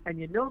and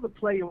you know the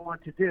play you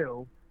want to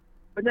do.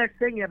 But next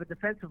thing you have a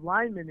defensive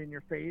lineman in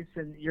your face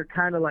and you're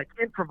kind of like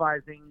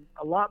improvising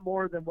a lot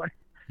more than what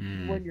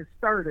when you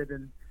started.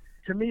 And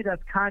to me,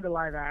 that's kind of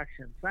live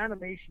action. So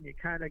animation, you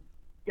kind of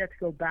get to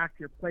go back to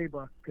your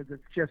playbook because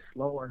it's just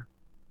slower.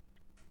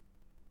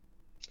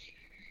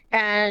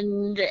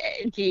 And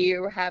do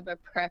you have a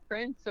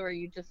preference, or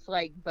you just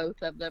like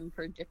both of them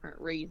for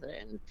different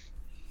reasons?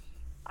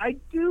 I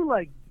do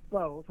like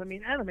both. I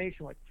mean,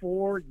 animation, like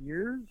 4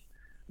 years.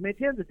 I mean, at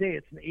the end of the day,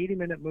 it's an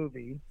 80-minute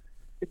movie.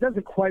 It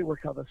doesn't quite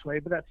work out this way,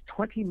 but that's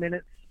 20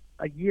 minutes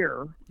a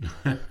year.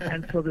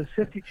 And so there's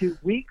 52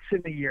 weeks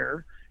in a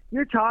year.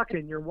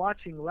 You're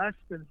watching less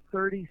than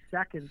 30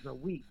 seconds a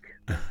week.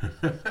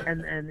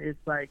 And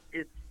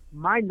it's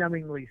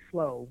mind-numbingly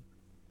slow.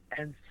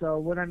 And so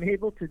what I'm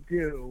able to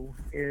do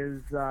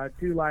is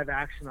do live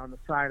action on the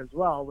side as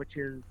well, which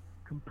is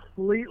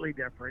completely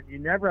different. You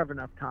never have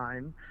enough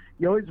time.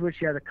 You always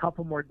wish you had a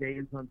couple more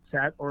days on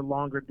set or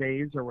longer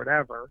days or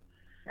whatever.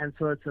 And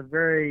so it's a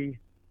very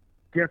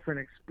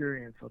different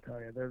experience, I'll tell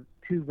you. They're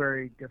two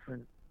very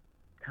different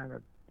kind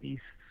of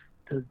beasts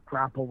to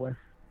grapple with.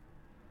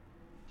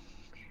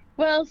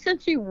 Well,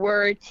 since you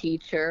were a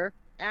teacher,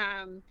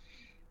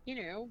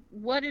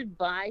 what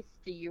advice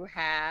do you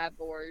have,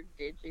 or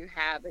did you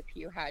have, if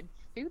you had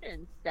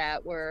students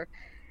that were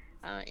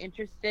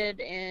interested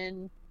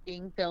in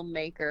being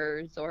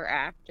filmmakers or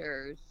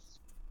actors?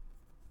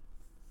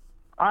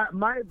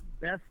 My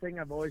best thing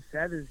I've always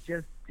said is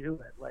just do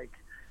it. Like,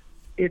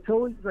 it's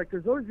always like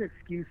there's always an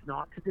excuse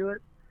not to do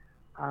it.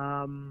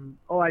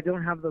 Oh, I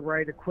don't have the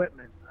right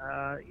equipment.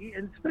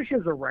 And especially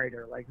as a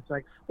writer, like it's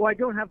like, oh, I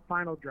don't have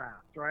final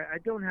drafts, or I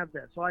don't have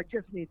this, so I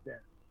just need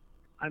this.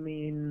 I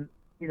mean,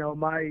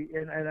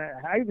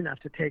 I even have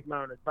to take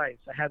my own advice.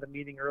 I had a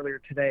meeting earlier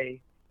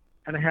today,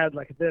 and I had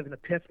like a bit of an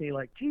epiphany,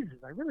 like, Jesus,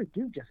 I really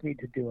do just need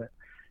to do it.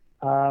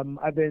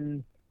 I've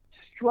been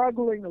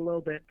struggling a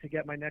little bit to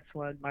get my next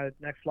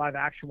live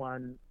action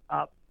one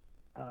up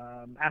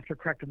after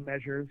corrective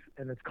measures,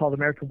 and it's called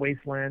American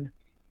Wasteland.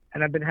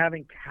 And I've been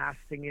having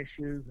casting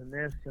issues and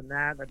this and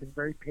that. I've been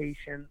very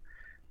patient.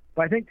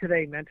 But I think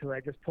today, mentally, I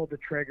just pulled the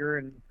trigger,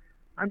 and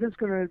I'm just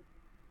going to,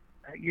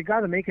 you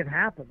got to make it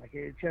happen. Like,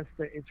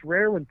 it's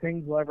rare when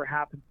things will ever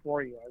happen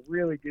for you. I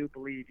really do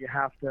believe you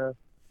have to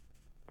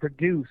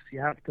produce, you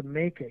have to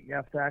make it, you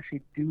have to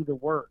actually do the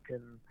work.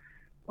 And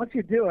once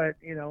you do it,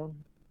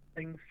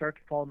 things start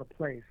to fall into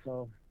place.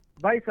 So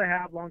advice I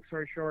have, long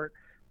story short,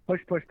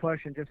 push,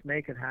 and just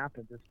make it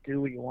happen. Just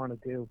do what you want to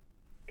do.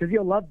 Because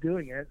you'll love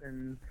doing it,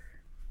 and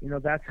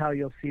that's how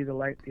you'll see the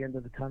light at the end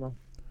of the tunnel.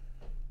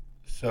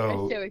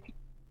 So if you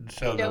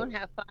don't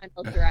have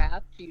final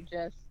draft, you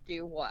just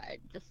do what?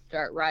 Just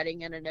start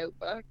writing in a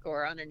notebook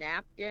or on a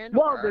napkin?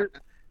 Well,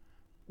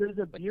 there's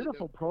a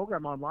beautiful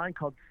program online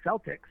called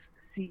Celtx,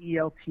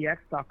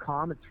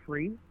 CELTX.com. It's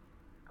free.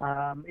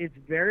 It's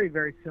very,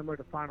 very similar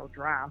to Final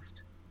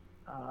Draft.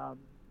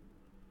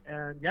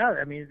 And yeah,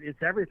 I mean,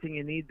 it's everything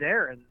you need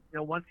there. And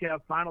once you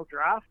have Final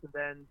Draft, and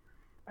then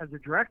as a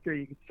director,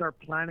 you can start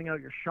planning out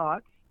your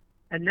shots.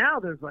 And now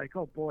there's like,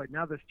 oh boy,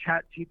 now there's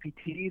Chat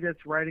GPT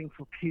that's writing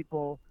for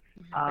people.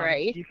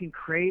 Right. You can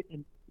create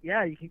an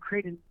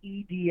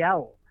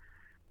EDL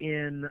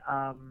in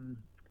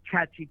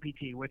Chat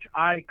GPT, which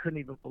I couldn't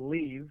even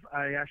believe.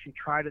 I actually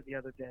tried it the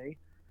other day.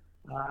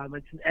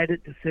 It's an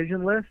edit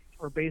decision list,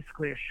 or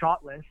basically a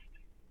shot list.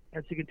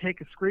 And so you can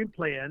take a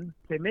screenplay in,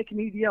 say, make an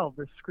EDL of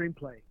this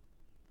screenplay.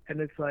 And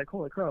it's like,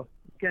 holy crow,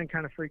 it's getting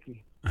kind of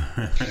freaky.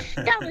 I'm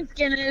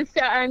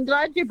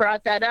glad you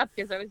brought that up,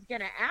 because I was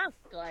gonna ask,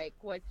 like,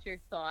 what's your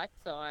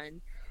thoughts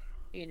on,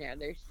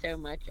 there's so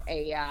much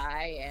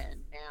AI,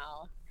 and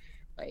now,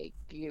 like,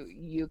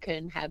 you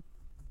can have,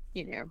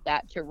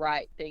 that to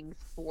write things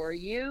for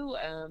you,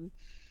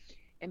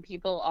 and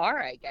people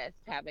are, I guess,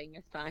 having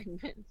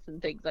assignments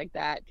and things like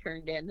that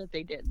turned in that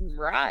they didn't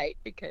write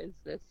because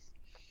this,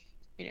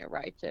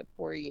 writes it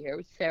for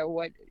you. So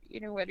what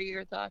are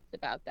your thoughts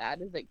about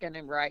that? Is it going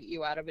to write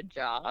you out of a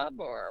job,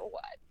 or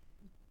what?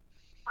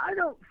 I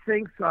don't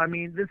think so. I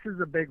mean, this is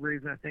a big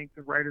reason I think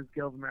the Writers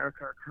Guild of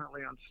America are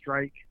currently on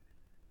strike.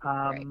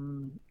 Right.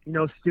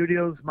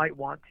 Studios might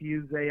want to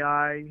use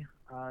AI.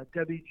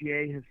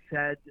 WGA has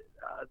said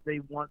they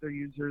want their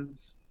users,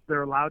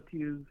 they're allowed to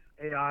use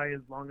AI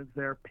as long as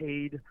they're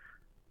paid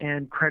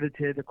and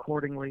credited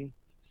accordingly.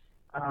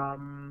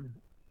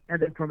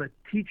 And then from a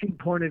teaching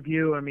point of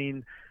view, I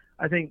mean,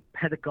 I think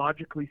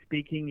pedagogically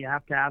speaking, you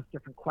have to ask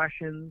different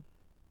questions.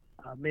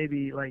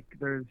 Maybe like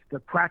there's the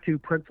Pareto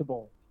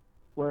principle,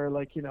 where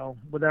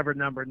whatever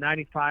number,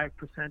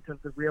 95% of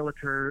the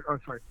 5%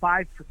 of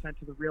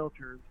the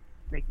realtors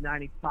make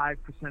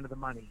 95% of the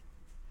money.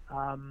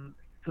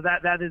 So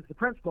that is the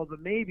principle, but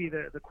maybe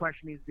the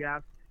question needs to be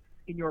asked,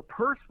 in your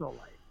personal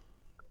life,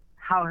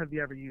 how have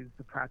you ever used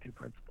the Pareto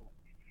principle?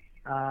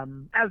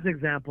 As an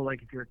example,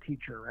 like if you're a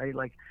teacher, right?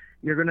 Like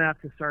you're going to have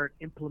to start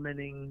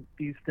implementing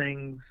these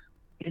things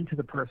into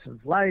the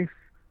person's life.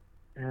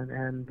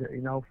 And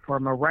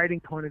from a writing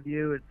point of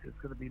view,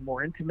 it's going to be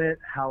more intimate.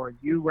 How are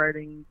you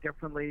writing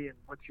differently, and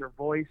what's your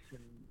voice?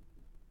 And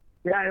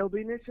yeah, it'll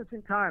be an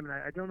interesting time. And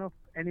I don't know if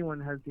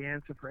anyone has the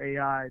answer for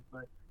AI,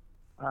 but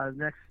the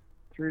next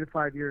 3 to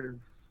 5 years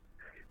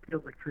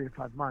feels like 3 to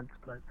 5 months.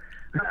 But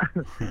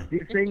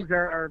these things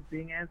are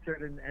being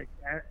answered and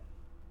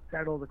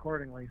settled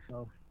accordingly.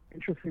 So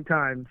interesting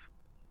times.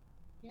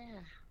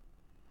 Yeah.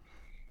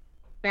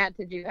 Matt,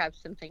 did you have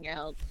something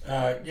else?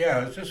 Yeah,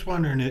 I was just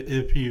wondering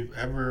if you've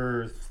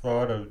ever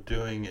thought of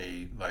doing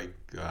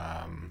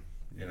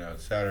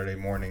Saturday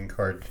morning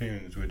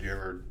cartoons. Would you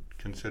ever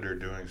consider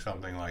doing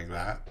something like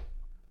that?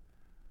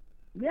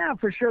 Yeah,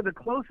 for sure. The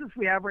closest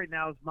we have right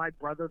now is My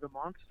Brother the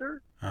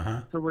Monster.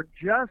 Uh-huh. So we're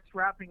just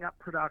wrapping up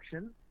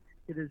production.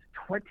 It is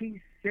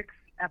 26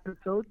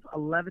 episodes,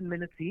 11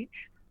 minutes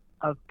each,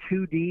 of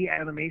 2D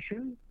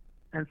animation.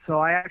 And so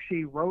I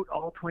actually wrote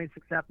all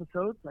 26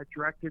 episodes. I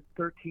directed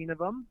 13 of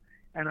them,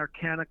 and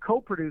Arcana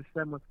co-produced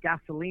them with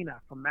Gasolina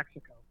from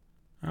Mexico.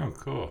 Oh,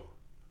 cool.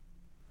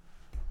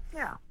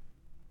 Yeah.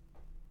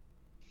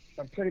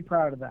 I'm pretty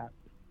proud of that.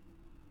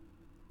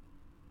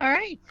 All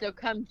right, so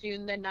come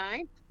June the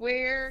 9th,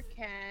 where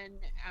can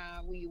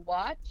we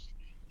watch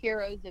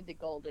Heroes of the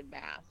Golden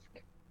Mask?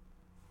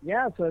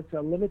 Yeah, so it's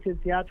a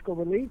limited theatrical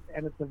release,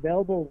 and it's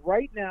available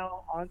right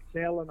now on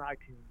sale on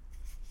iTunes.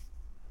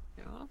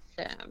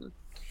 Awesome.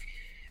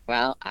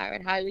 Well, I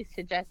would highly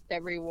suggest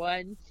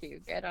everyone to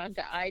get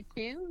onto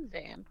iTunes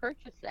and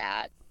purchase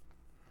that.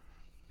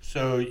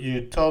 So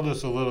you told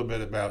us a little bit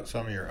about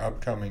some of your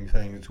upcoming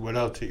things. What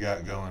else you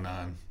got going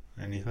on?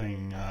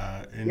 Anything?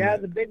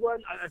 The big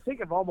one, I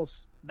think I've almost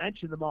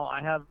mentioned them all.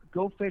 I have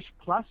Go Fish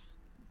Plus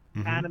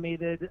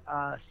animated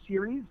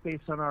series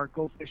based on our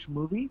Go Fish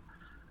movie.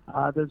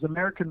 There's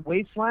American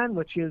Wasteland,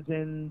 which is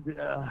in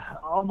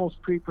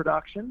almost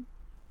pre-production.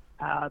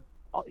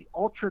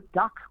 Ultra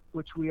Duck,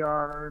 which we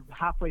are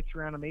halfway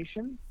through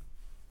animation.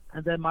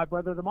 And then My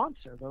Brother the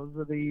Monster. Those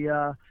are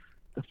the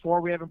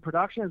 4 we have in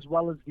production, as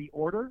well as The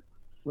Order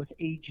with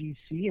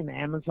AGC and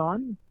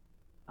Amazon.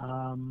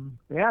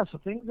 So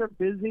things are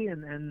busy,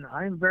 and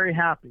I am very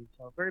happy.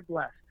 So very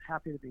blessed.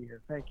 Happy to be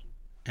here. Thank you.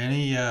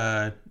 Any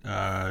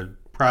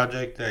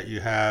project that you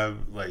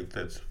have like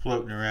that's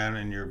floating around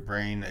in your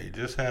brain that you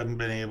just haven't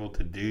been able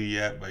to do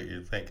yet, but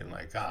you're thinking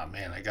like, oh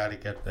man, I got to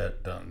get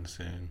that done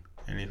soon?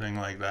 Anything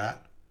like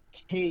that?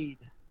 Cade.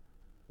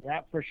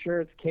 Yeah, for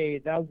sure, it's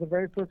Cade. That was the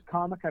very first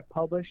comic I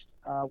published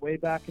way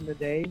back in the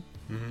day,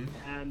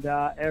 and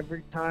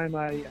every time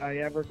I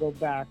ever go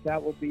back,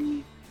 that will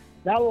be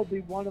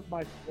one of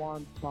my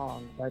swan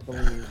songs, I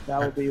believe. That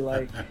will be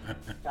like,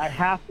 I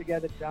have to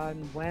get it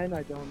done. When,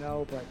 I don't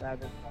know, but that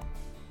is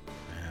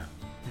Yeah.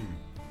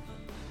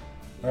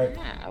 All right.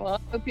 Yeah, well, I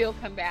hope you'll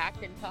come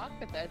back and talk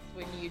with us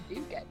when you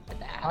do get to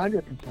that.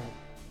 100%.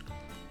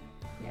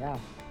 Yeah.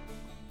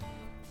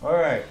 All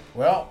right.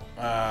 Well,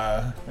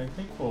 I think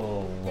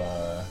we'll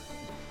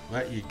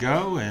let you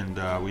go,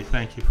 and we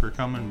thank you for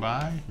coming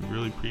by. We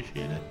really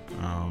appreciate it.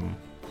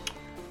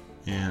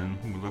 And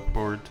we look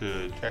forward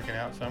to checking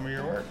out some of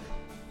your work.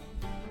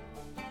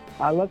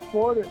 I look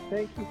forward to it.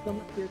 Thank you so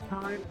much for your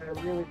time. I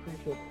really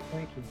appreciate it.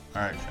 Thank you.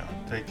 All right, Sean.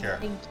 Take care.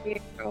 Thank you.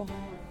 Take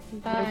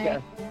Bye.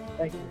 care.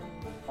 Thank you.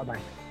 Bye-bye.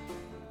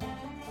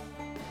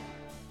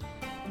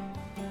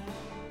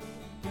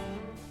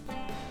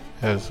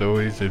 As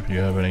always, if you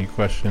have any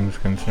questions,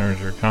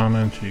 concerns, or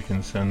comments, you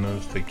can send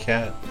those to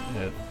Kat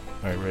at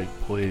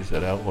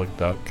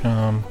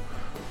iWritePlays@outlook.com,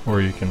 or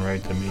you can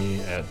write to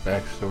me at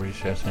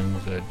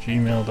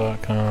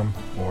backstorysessions@gmail.com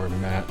or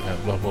Matt at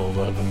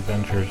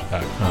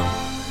level11ventures.com.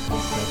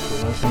 Thanks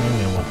for listening,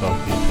 and we'll talk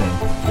to you